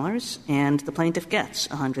 $100,000, and the plaintiff gets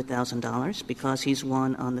 $100,000 because he's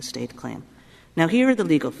won on the state claim. Now, here are the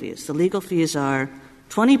legal fees. The legal fees are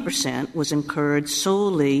 20% was incurred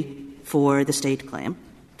solely for the state claim,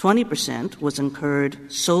 20% was incurred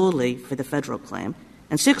solely for the federal claim,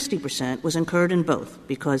 and 60% was incurred in both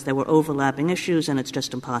because there were overlapping issues and it's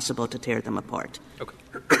just impossible to tear them apart. Okay.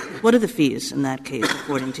 What are the fees in that case,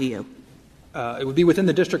 according to you? It would be within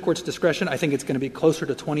the district court's discretion. I think it's going to be closer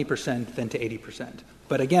to 20% than to 80%.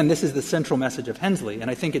 But again, this is the central message of Hensley,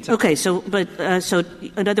 and I think it's okay. So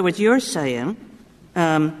in other words, you're saying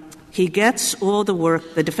he gets all the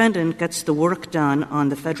work. The defendant gets the work done on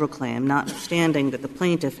the federal claim, notwithstanding that the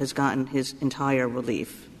plaintiff has gotten his entire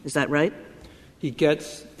relief. Is that right? He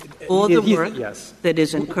gets all the work yes. that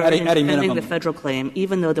is incurred in defending the minimum. federal claim,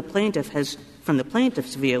 even though the plaintiff has, from the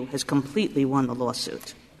plaintiff's view, has completely won the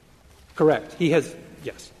lawsuit. Correct. He has,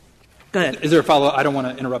 yes. Go ahead. Is there a follow-up? I don't want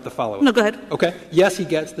to interrupt the follow-up. No, go ahead. Okay. Yes, he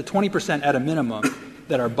gets the 20% at a minimum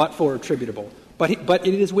that are but-for attributable. But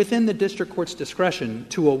it is within the district court's discretion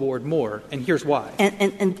to award more, and here's why.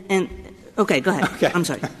 Okay, go ahead. Okay. I'm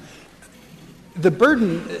sorry. The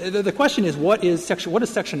burden, the question is, what does Section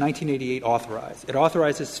 1988 authorize? It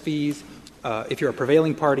authorizes fees if you're a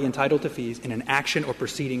prevailing party entitled to fees in an action or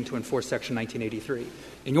proceeding to enforce Section 1983.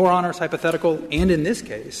 In Your Honor's hypothetical, and in this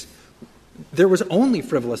case, there was only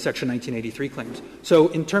frivolous Section 1983 claims. So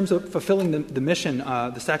in terms of fulfilling the mission,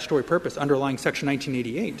 the statutory purpose underlying Section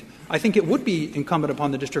 1988, I think it would be incumbent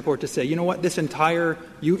upon the district court to say, you know what, this entire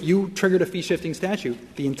 — you triggered a fee-shifting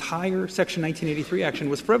statute. The entire Section 1983 action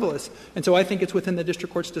was frivolous. And so I think it's within the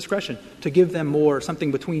district court's discretion to give them more,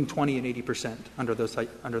 something between 20 and 80% under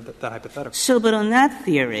that hypothetical. So, but on that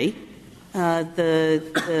theory,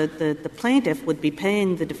 the plaintiff would be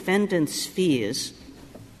paying the defendant's fees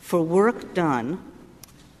for work done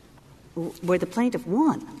where the plaintiff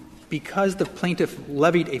won. Because the plaintiff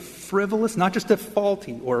levied a frivolous, not just a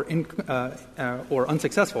faulty or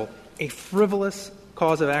unsuccessful, a frivolous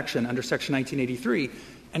cause of action under Section 1983.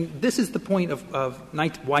 And this is the point of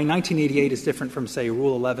why 1988 is different from, say,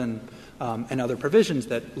 Rule 11 and other provisions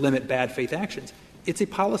that limit bad faith actions. It's a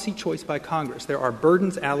policy choice by Congress. There are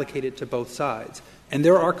burdens allocated to both sides. And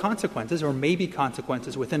there are consequences, or maybe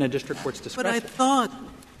consequences, within a district court's discretion. But I thought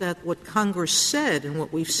that what Congress said and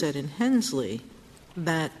what we've said in Hensley,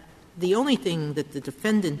 that the only thing that the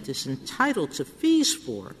defendant is entitled to fees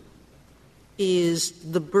for is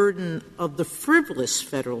the burden of the frivolous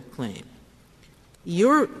federal claim.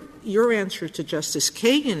 Your answer to Justice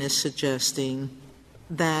Kagan is suggesting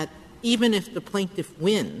that even if the plaintiff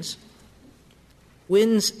wins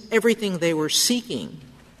everything they were seeking,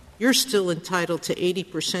 you're still entitled to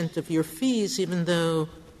 80% of your fees, even though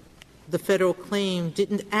the federal claim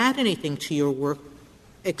didn't add anything to your work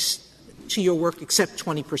except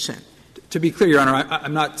 20%. To be clear, Your Honor,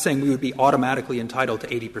 I'm not saying we would be automatically entitled to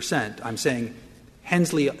 80%. I'm saying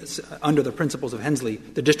Hensley, under the principles of Hensley,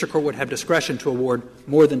 the district court would have discretion to award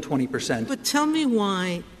more than 20%. But tell me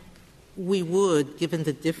why we would, given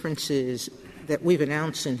the differences that we've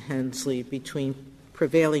announced in Hensley between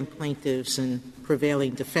prevailing plaintiffs and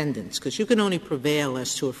prevailing defendants, because you can only prevail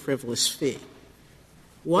as to a frivolous fee.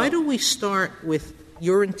 Why do we start with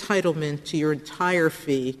your entitlement to your entire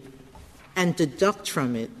fee and deduct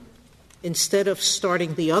from it instead of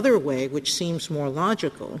starting the other way, which seems more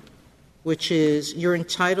logical, which is you're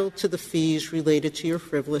entitled to the fees related to your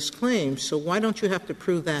frivolous claims, so why don't you have to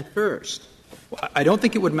prove that first? Well, I don't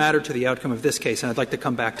think it would matter to the outcome of this case, and I'd like to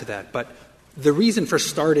come back to that. But the reason for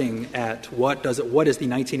starting at what is the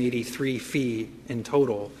 1983 fee in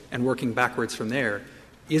total and working backwards from there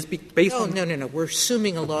is based on — No. We're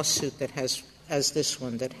assuming a lawsuit that has, as this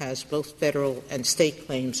one, that has both federal and state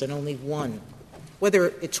claims and only one.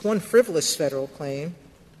 Whether it's one frivolous federal claim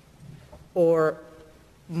or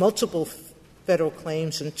multiple federal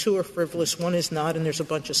claims and two are frivolous, one is not, and there's a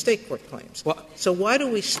bunch of state court claims. Well, so why do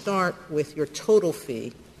we start with your total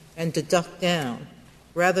fee and deduct down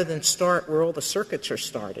rather than start where all the circuits are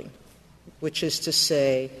starting, which is to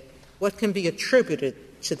say what can be attributed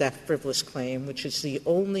to that frivolous claim, which is the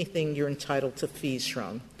only thing you're entitled to fees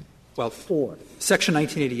from, Well, Section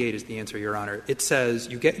 1988 is the answer, Your Honor. It says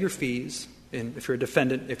you get your fees, if you're a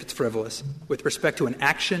defendant, if it's frivolous, with respect to an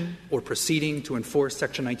action or proceeding to enforce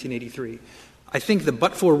Section 1983. I think the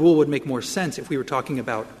but-for rule would make more sense if we were talking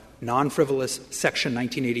about non-frivolous Section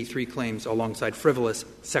 1983 claims alongside frivolous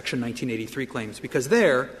Section 1983 claims, because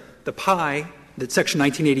there, the pie that Section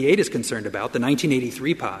 1988 is concerned about, the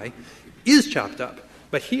 1983 pie, is chopped up.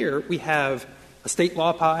 But here we have a state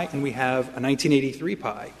law pie and we have a 1983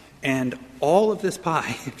 pie. And all of this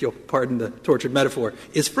pie, if you'll pardon the tortured metaphor,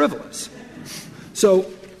 is frivolous. So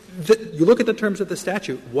you look at the terms of the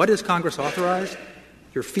statute. What has Congress authorized?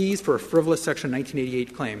 Your fees for a frivolous Section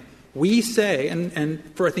 1988 claim. We say, and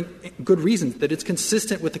for, I think, good reasons, that it's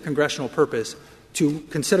consistent with the congressional purpose to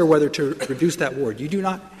consider whether to reduce that award. You do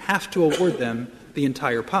not have to award them the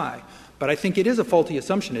entire pie. But I think it is a faulty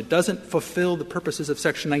assumption. It doesn't fulfill the purposes of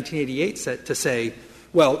Section 1988 to say,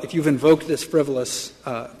 well, if you've invoked this frivolous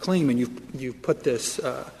claim and you've put this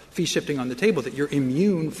fee shifting on the table, that you're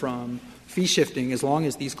immune from fee shifting as long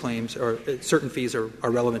as these claims or certain fees are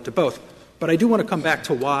relevant to both. But I do want to come back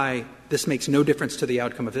to why this makes no difference to the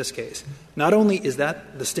outcome of this case. Not only is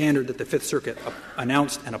that the standard that the Fifth Circuit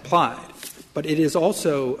announced and applied, but it is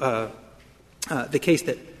also the case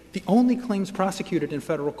that the only claims prosecuted in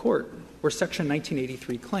federal court were Section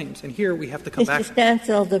 1983 claims. And here we have to come back. Mr.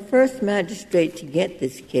 Stansel, the first magistrate to get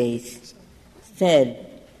this case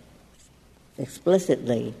said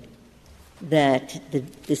explicitly that the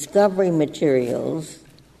discovery materials,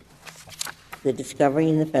 the discovery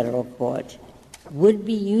in the federal court, would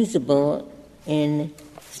be usable in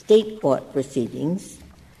state court proceedings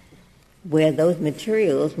where those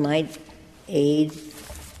materials might aid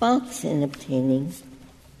Fox in obtaining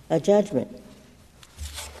a judgment.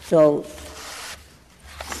 So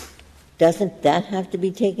doesn't that have to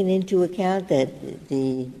be taken into account, that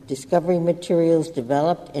the discovery materials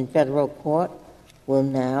developed in federal court will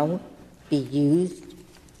now be used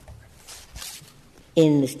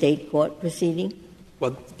in the state court proceeding?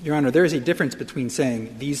 Well, Your Honor, there is a difference between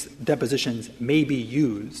saying these depositions may be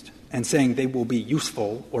used and saying they will be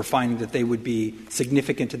useful or finding that they would be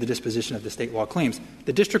significant to the disposition of the state law claims.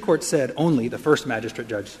 The district court said only, the first magistrate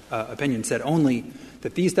judge's opinion said only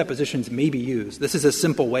that these depositions may be used. This is a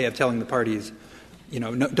simple way of telling the parties,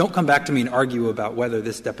 don't come back to me and argue about whether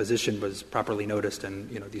this deposition was properly noticed and,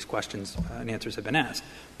 these questions and answers have been asked.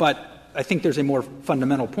 But I think there's a more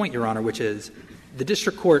fundamental point, Your Honor, which is the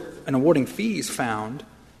district court, in awarding fees, found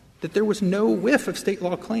that there was no whiff of state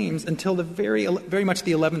law claims until the very much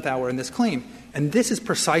the 11th hour in this claim. And this is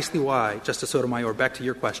precisely why, Justice Sotomayor, back to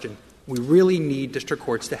your question, we really need district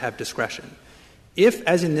courts to have discretion. If,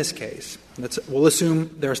 as in this case, we'll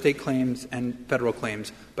assume there are state claims and federal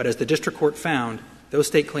claims, but as the district court found, those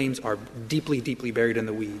state claims are deeply, deeply buried in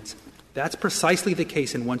the weeds. That's precisely the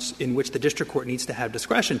case in which the district court needs to have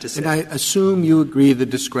discretion to say. And I assume you agree the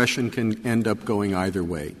discretion can end up going either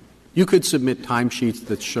way. You could submit timesheets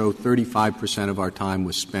that show 35% of our time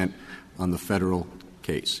was spent on the federal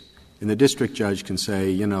case. And the district judge can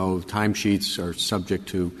say, timesheets are subject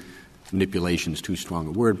to manipulation is too strong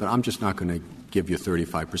a word, but I'm just not going to give you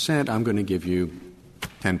 35%. I'm going to give you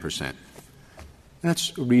 10%.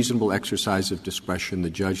 That's a reasonable exercise of discretion. The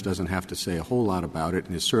judge doesn't have to say a whole lot about it,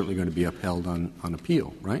 and is certainly going to be upheld on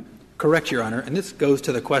appeal, right? Correct, Your Honor. And this goes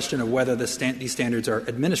to the question of whether these standards are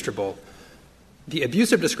administrable. The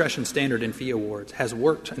abuse of discretion standard in fee awards has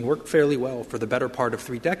worked and worked fairly well for the better part of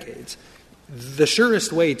 3 decades. The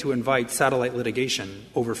surest way to invite satellite litigation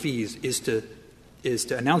over fees is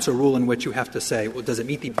to announce a rule in which you have to say, well, does it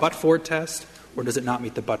meet the but-for test or does it not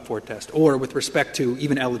meet the but-for test? Or with respect to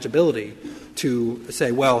even eligibility, to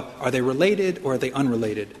say, well, are they related or are they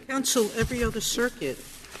unrelated? Counsel, every other circuit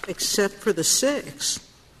except for the 6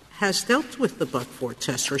 has dealt with the but-for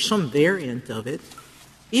test or some variant of it.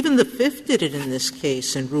 Even the 5th did it in this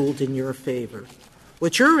case and ruled in your favor.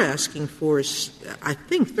 What you're asking for is, I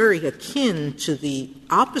think, very akin to the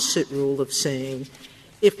opposite rule of saying,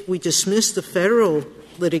 if we dismiss the federal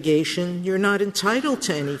litigation, you're not entitled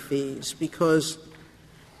to any fees because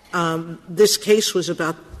this case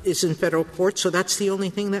is in federal court, so that's the only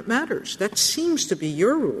thing that matters. That seems to be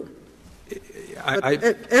your rule.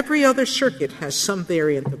 Every other circuit has some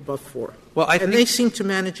variant of but-for. Well, and they seem to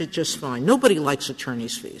manage it just fine. Nobody likes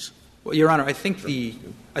attorneys' fees. Well, Your Honor, I think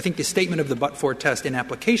the statement of the but-for test in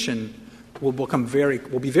application will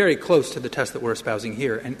be very close to the test that we're espousing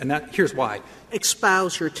here, and here's why.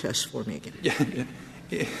 Espouse your test for me again.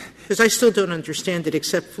 Because I still don't understand it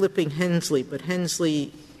except flipping Hensley, but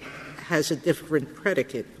Hensley has a different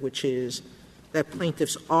predicate, which is that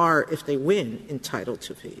plaintiffs are, if they win, entitled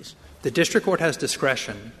to fees. The district court has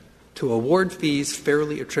discretion to award fees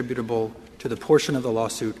fairly attributable to the portion of the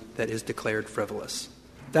lawsuit that is declared frivolous.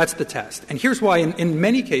 That's the test. And here's why in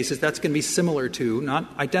many cases that's going to be similar to,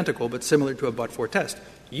 not identical, but similar to a but-for test.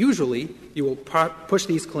 Usually you will push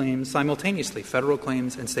these claims simultaneously, federal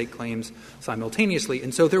claims and state claims simultaneously,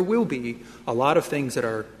 and so there will be a lot of things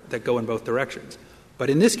that go in both directions. But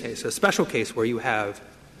in this case, a special case where you have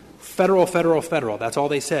federal, that's all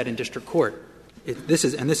they said in district court. This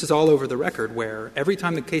is all over the record, where every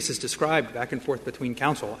time the case is described back and forth between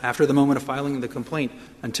counsel, after the moment of filing the complaint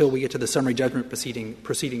until we get to the summary judgment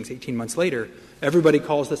proceedings 18 months later, everybody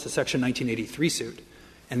calls this a Section 1983 suit.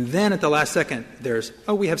 And then at the last second, there's,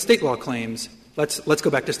 we have state law claims. Let's go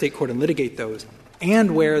back to state court and litigate those.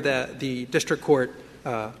 And where the district court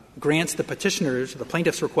grants the petitioners, the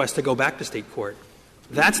plaintiff's request to go back to state court,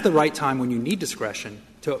 that's the right time when you need discretion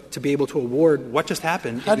to be able to award what just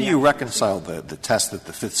happened. How do you reconcile the test that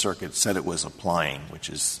the Fifth Circuit said it was applying,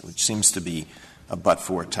 which seems to be a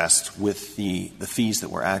but-for test, with the fees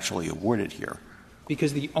that were actually awarded here?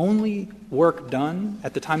 Because the only work done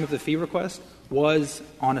at the time of the fee request was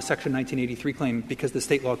on a Section 1983 claim because the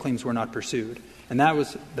state law claims were not pursued. And that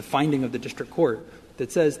was the finding of the district court that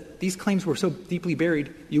says these claims were so deeply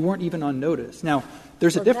buried you weren't even on notice. Now,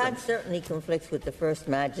 there's a difference. That certainly conflicts with the first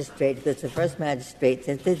magistrate, because the first magistrate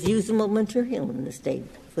says there's usable material in the state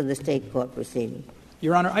for the state court proceeding.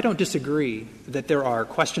 Your Honor, I don't disagree that there are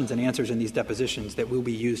questions and answers in these depositions that will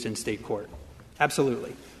be used in state court.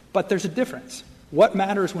 Absolutely. But there's a difference. What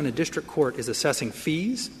matters when a district court is assessing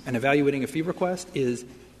fees and evaluating a fee request is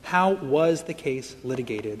how was the case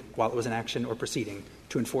litigated while it was in action or proceeding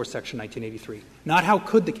to enforce Section 1983. Not how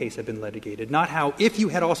could the case have been litigated, not how, if you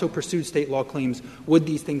had also pursued state law claims, would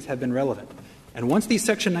these things have been relevant. And once these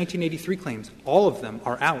Section 1983 claims, all of them,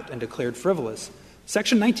 are out and declared frivolous,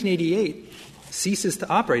 Section 1988 ceases to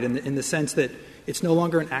operate in the sense that it's no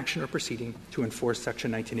longer an action or proceeding to enforce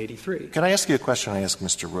Section 1983. Can I ask you a question I asked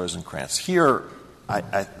Mr. Rosenkranz? Here,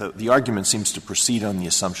 the argument seems to proceed on the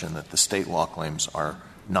assumption that the state law claims are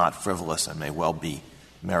not frivolous and may well be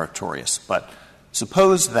meritorious. But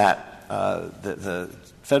suppose that the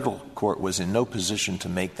federal court was in no position to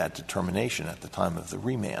make that determination at the time of the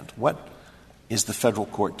remand. What is the federal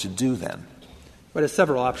court to do then? But it's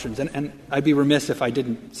several options, and I'd be remiss if I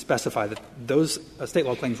didn't specify that those state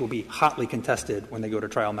law claims will be hotly contested when they go to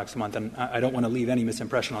trial next month, and I don't want to leave any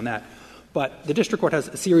misimpression on that. But the district court has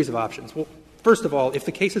a series of options. Well, first of all, if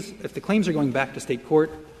the claims are going back to state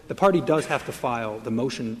court, the party does have to file the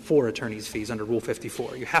motion for attorney's fees under Rule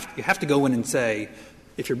 54. You have to go in and say,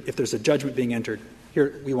 if there's a judgment being entered,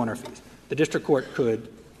 here we want our fees. The district court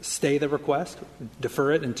could stay the request,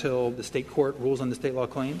 defer it until the state court rules on the state law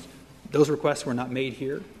claims. Those requests were not made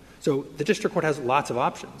here. So the district court has lots of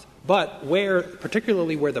options. But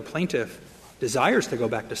particularly where the plaintiff desires to go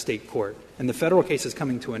back to state court and the federal case is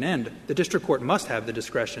coming to an end, the district court must have the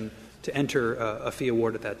discretion to enter a fee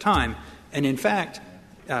award at that time. And in fact,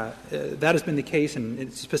 that has been the case, and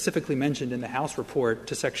it's specifically mentioned in the House report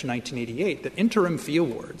to Section 1988, that interim fee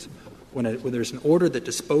awards, when there's an order that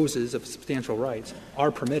disposes of substantial rights,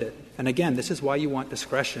 are permitted. And again, this is why you want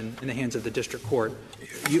discretion in the hands of the district court.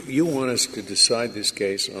 You want us to decide this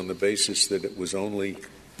case on the basis that it was only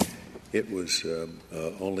a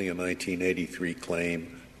 1983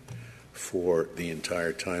 claim for the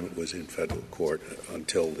entire time it was in federal court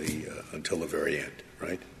until the very end,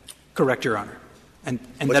 right? Correct, Your Honor. And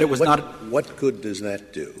that it was not. What good does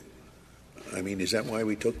that do? I mean, is that why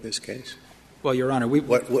we took this case? Well, Your Honor,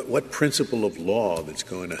 what principle of law that's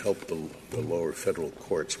going to help the lower federal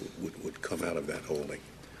courts would come out of that holding?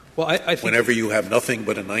 Well, I think whenever you have nothing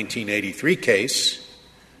but a 1983 case,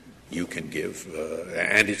 you can give,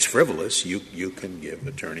 and it's frivolous, you can give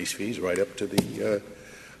attorney's fees right up to the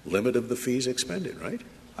limit of the fees expended, right?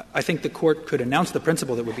 I think the court could announce the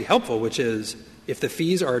principle that would be helpful, which is if the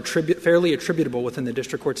fees are fairly attributable within the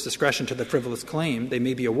district court's discretion to the frivolous claim, they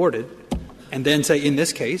may be awarded. And then say, in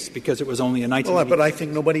this case, because it was only a 1983. Well, but I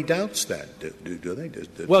think nobody doubts that, do they?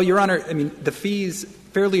 Well, Your Honor, I mean, the fees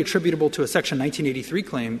fairly attributable to a Section 1983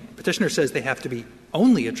 claim, Petitioner says they have to be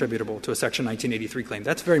only attributable to a Section 1983 claim.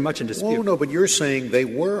 That's very much in dispute. Oh, no, but you're saying they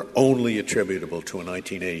were only attributable to a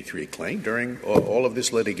 1983 claim during all of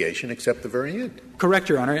this litigation except the very end. Correct,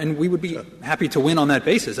 Your Honor, and we would be happy to win on that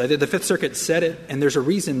basis. The Fifth Circuit said it, and there's a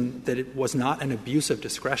reason that it was not an abuse of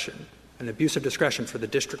discretion for the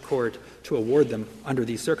district court to award them under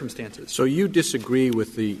these circumstances. So you disagree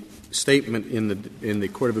with the statement in the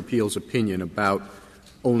Court of Appeals opinion about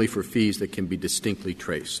only for fees that can be distinctly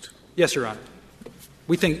traced? Yes, Your Honor.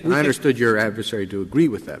 I understood your adversary to agree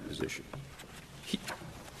with that position.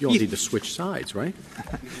 You all need to switch sides, right?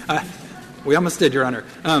 We almost did, Your Honor.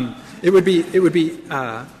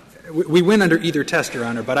 We win under either test, Your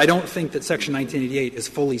Honor, but I don't think that Section 1988 is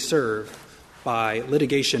fully served by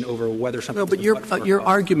litigation over whether something. No, but your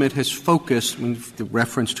argument has focused, the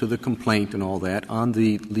reference to the complaint and all that, on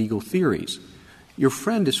the legal theories. Your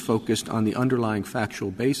friend is focused on the underlying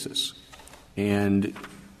factual basis, and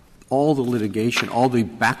all the litigation, all the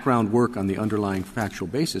background work on the underlying factual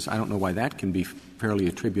basis. I don't know why that can be fairly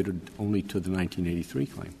attributed only to the 1983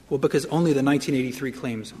 claim. Well, because only the 1983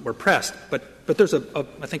 claims were pressed, but there's I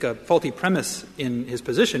think a faulty premise in his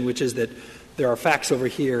position, which is that there are facts over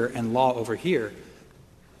here and law over here.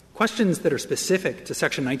 Questions that are specific to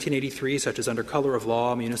Section 1983, such as under color of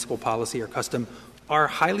law, municipal policy, or custom, are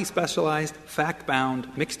highly specialized,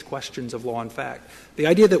 fact-bound, mixed questions of law and fact. The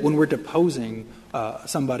idea that when we're deposing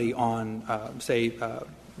somebody on,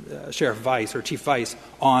 Sheriff Vice or Chief Vice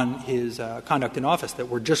on his conduct in office, that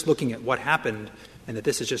we're just looking at what happened and that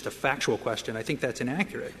this is just a factual question, I think that's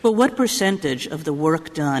inaccurate. But what percentage of the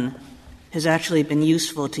work done has actually been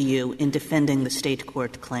useful to you in defending the state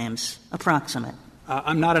court claims? Approximate.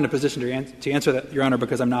 I'm not in a position to answer that, Your Honor,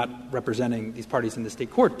 because I'm not representing these parties in the state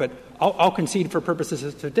court. But I'll concede for purposes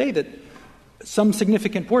of today that some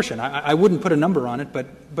significant portion, I wouldn't put a number on it,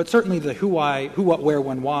 but certainly the who, what, where,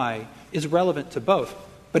 when, why is relevant to both.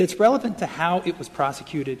 But it's relevant to how it was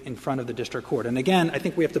prosecuted in front of the district court. And again, I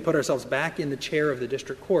think we have to put ourselves back in the chair of the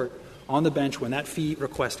district court on the bench when that fee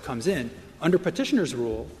request comes in. Under petitioner's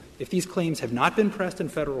rule, if these claims have not been pressed in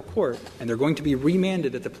federal court and they're going to be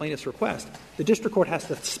remanded at the plaintiff's request, the district court has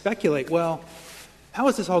to speculate, well, how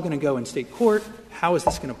is this all going to go in state court? How is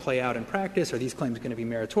this going to play out in practice? Are these claims going to be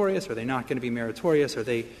meritorious? Are they not going to be meritorious?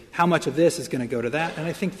 How much of this is going to go to that? And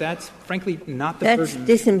I think that's, frankly, not the version. That's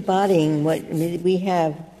disembodying we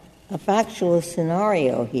have a factual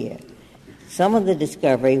scenario here. Some of the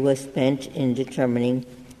discovery was spent in determining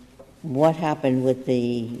what happened with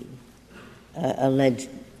the alleged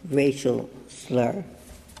racial slur.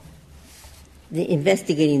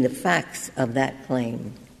 Investigating the facts of that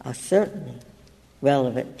claim are certainly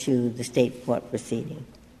relevant to the state court proceeding.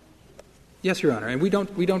 Yes, Your Honor, and we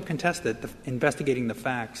don't contest that investigating the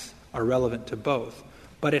facts are relevant to both,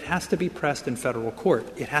 but it has to be pressed in federal court.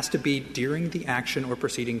 It has to be during the action or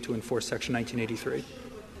proceeding to enforce Section 1983.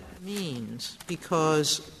 Means,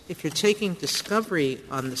 because if you're taking discovery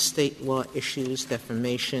on the state law issues,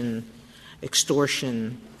 defamation,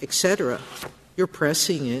 extortion, etc., you're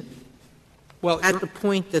pressing it. Well, at the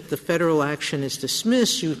point that the federal action is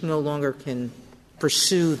dismissed, you no longer can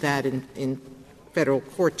pursue that in federal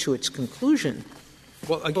court to its conclusion.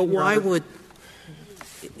 Well, but why would,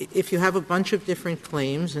 if you have a bunch of different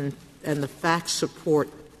claims and the facts support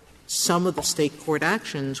some of the state court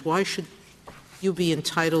actions, why should you be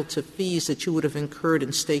entitled to fees that you would have incurred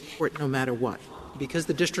in state court no matter what? Because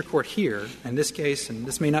the district court here, in this case, and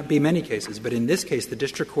this may not be many cases, but in this case the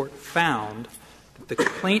district court found that the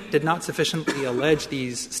complaint did not sufficiently allege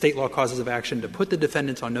these state law causes of action to put the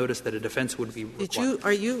defendants on notice that a defense would be required.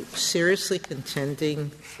 Are you seriously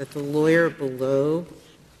contending that the lawyer below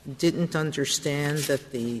didn't understand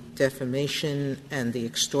that the defamation and the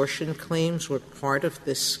extortion claims were part of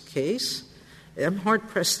this case? I'm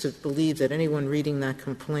hard-pressed to believe that anyone reading that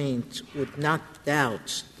complaint would not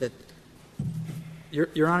doubt that.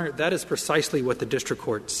 Your Honor, that is precisely what the district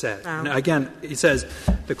court said. Now, again, it says,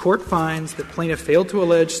 the court finds that plaintiff failed to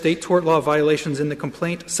allege state tort law violations in the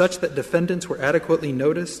complaint such that defendants were adequately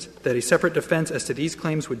noticed that a separate defense as to these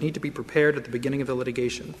claims would need to be prepared at the beginning of the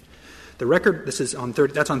litigation. The record, that's on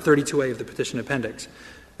 32A of the petition appendix.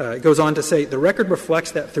 It goes on to say, the record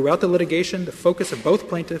reflects that throughout the litigation, the focus of both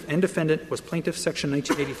plaintiff and defendant was plaintiff's Section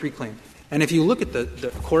 1983 claim. And if you look at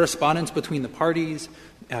the correspondence between the parties,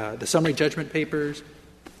 the summary judgment papers,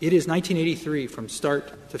 it is 1983 from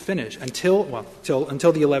start to finish until the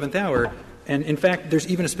 11th hour. And, in fact, there's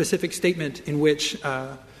even a specific statement in which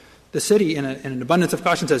the city, in an abundance of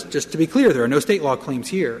caution, says, just to be clear, there are no state law claims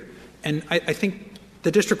here. And I think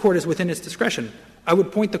the district court is within its discretion. I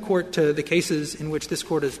would point the court to the cases in which this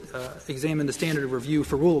court has examined the standard of review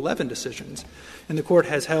for Rule 11 decisions. And the court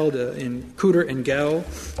has held in Cooter and Gell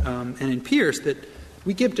and in Pierce that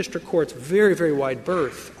we give district courts very, very wide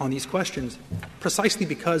berth on these questions precisely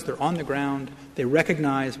because they're on the ground, they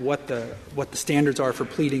recognize what the standards are for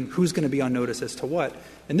pleading, who's going to be on notice as to what.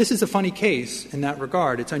 And this is a funny case in that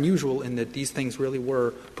regard. It's unusual in that these things really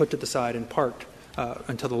were put to the side and parked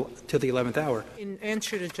until the 11th hour. In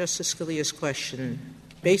answer to Justice Scalia's question,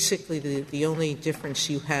 basically the only difference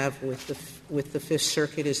you have with the Fifth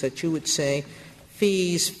Circuit is that you would say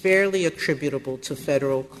fees fairly attributable to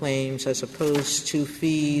federal claims as opposed to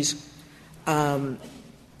fees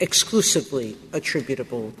exclusively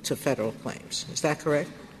attributable to federal claims. Is that correct?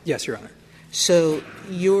 Yes, Your Honor. So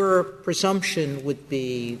your presumption would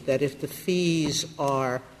be that if the fees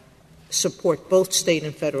support both state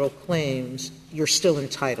and federal claims, you're still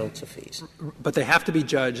entitled to fees. But they have to be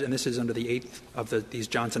judged, and this is under the eighth of these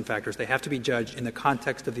Johnson factors, they have to be judged in the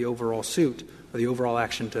context of the overall suit or the overall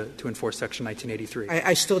action to enforce Section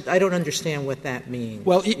 1983. I don't understand what that means.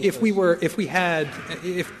 Well, if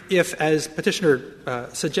as Petitioner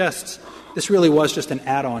suggests, this really was just an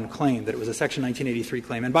add-on claim, that it was a Section 1983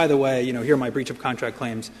 claim. And by the way, here are my breach of contract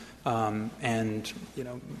claims, and,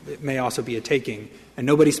 it may also be a taking. And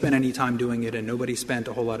nobody spent any time doing it, and nobody spent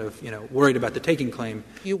a whole lot of, worried about the taking claim.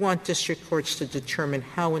 You want district courts to determine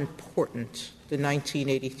how important the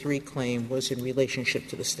 1983 claim was in relationship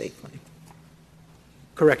to the state claim.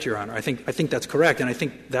 Correct, Your Honor. I think that's correct, and I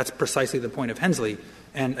think that's precisely the point of Hensley.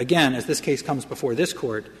 And again, as this case comes before this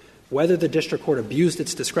Court, whether the district court abused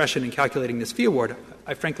its discretion in calculating this fee award,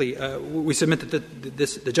 we submit that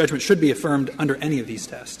the judgment should be affirmed under any of these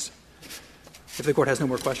tests. If the Court has no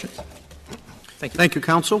more questions. Thank you. Thank you,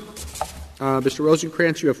 counsel. Mr.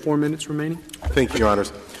 Rosenkranz, you have 4 minutes remaining. Thank you, Your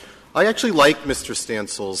Honors. I actually like Mr.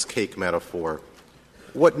 Stansel's cake metaphor.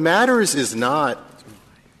 What matters is not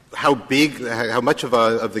how much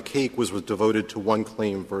of the cake was devoted to one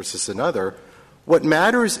claim versus another. What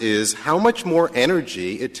matters is how much more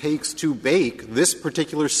energy it takes to bake this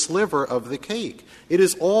particular sliver of the cake. It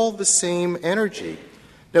is all the same energy.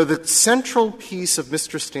 Now, the central piece of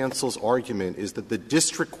Mr. Stansel's argument is that the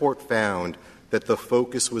district court found that the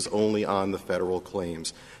focus was only on the federal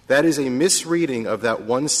claims. That is a misreading of that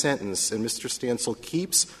one sentence, and Mr. Stansel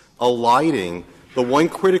keeps eliding the one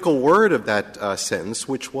critical word of that sentence,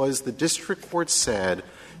 which was the district court said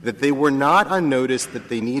that they were not on notice that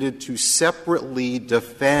they needed to separately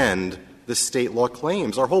defend the state law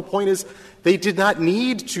claims. Our whole point is they did not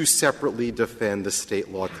need to separately defend the state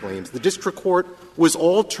law claims. The district court was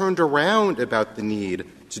all turned around about the need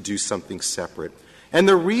to do something separate. And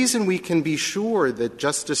the reason we can be sure that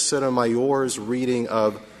Justice Sotomayor's reading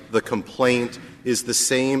of the complaint is the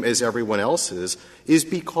same as everyone else's is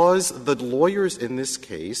because the lawyers in this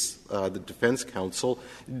case, the defense counsel,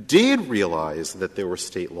 did realize that there were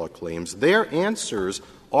state law claims. Their answers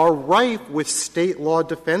are rife with state law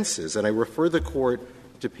defenses, and I refer the Court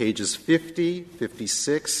to pages 50,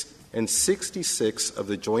 56, and 66 of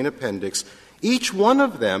the Joint Appendix. Each one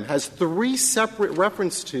of them has 3 separate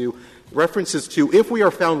references to if we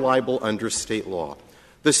are found liable under state law.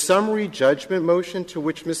 The summary judgment motion to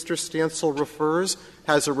which Mr. Stansel refers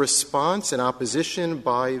has a response and opposition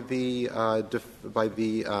by the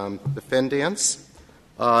defendants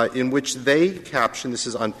in which they caption, this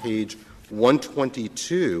is on page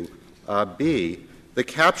 122B, the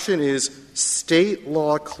caption is state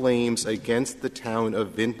law claims against the town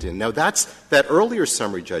of Vinton. Now, that's that earlier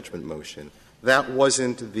summary judgment motion. That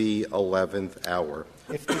wasn't the 11th hour.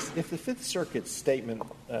 If the Fifth Circuit statement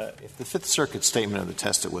of the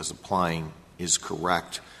test it was applying is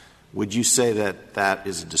correct, would you say that that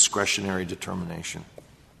is a discretionary determination?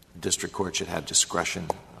 The district court should have discretion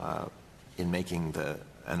in making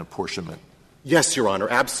an apportionment? Yes, Your Honor,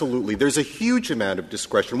 absolutely. There's a huge amount of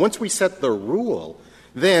discretion. Once we set the rule,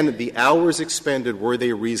 then the hours expended, were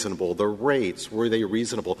they reasonable? The rates, were they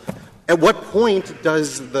reasonable? At what point do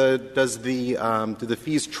the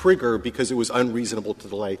fees trigger because it was unreasonable to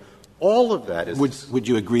delay? All of that is. Would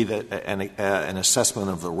you agree that an assessment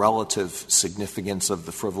of the relative significance of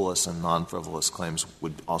the frivolous and non-frivolous claims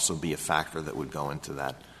would also be a factor that would go into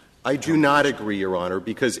that? I do not agree, Your Honor,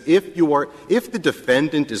 because if the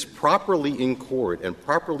defendant is properly in court and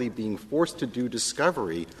properly being forced to do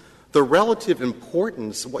discovery, the relative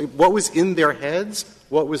importance, what was in their heads,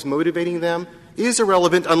 what was motivating them, is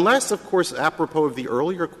irrelevant unless, of course, apropos of the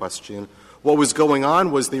earlier question, what was going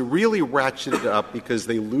on was they really ratcheted up because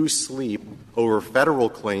they lose sleep over federal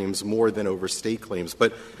claims more than over state claims.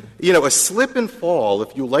 But, a slip and fall,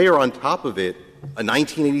 if you layer on top of it a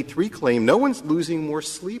 1983 claim, no one's losing more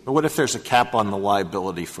sleep. But what if there's a cap on the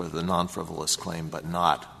liability for the non-frivolous claim but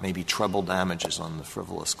not maybe treble damages on the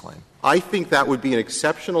frivolous claim? I think that would be an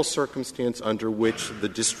exceptional circumstance under which the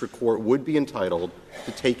district court would be entitled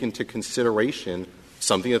to take into consideration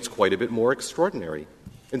something that's quite a bit more extraordinary.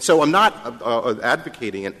 And so I'm not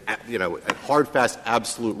advocating a hard, fast,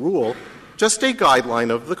 absolute rule, just a guideline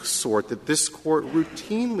of the sort that this Court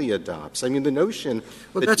routinely adopts. I mean, the notion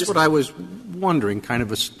Well, that's what I was wondering, kind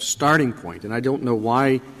of a starting point, and I don't know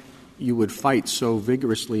why you would fight so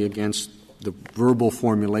vigorously against the verbal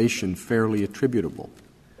formulation fairly attributable.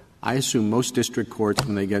 I assume most district courts,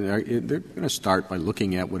 when they get — they're going to start by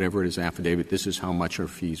looking at whatever it is affidavit, this is how much our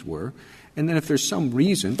fees were. And then if there's some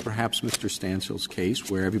reason, perhaps Mr. Stancil's case,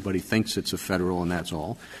 where everybody thinks it's a federal and that's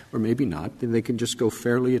all, or maybe not, then they can just go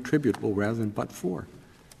fairly attributable rather than but for,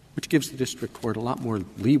 which gives the district court a lot more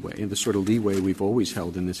leeway, and the sort of leeway we've always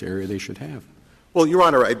held in this area they should have. Well, Your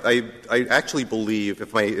Honor, I actually believe,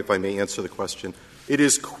 if I may answer the question, it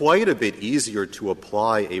is quite a bit easier to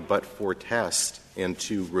apply a but-for test and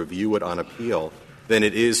to review it on appeal than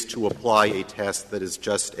it is to apply a test that is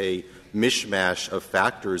just a mishmash of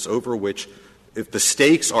factors over which, if the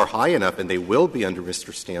stakes are high enough, and they will be under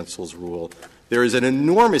Mr. Stancil's rule, there is an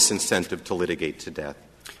enormous incentive to litigate to death.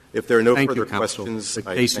 If there are no further questions, the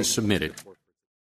case is submitted.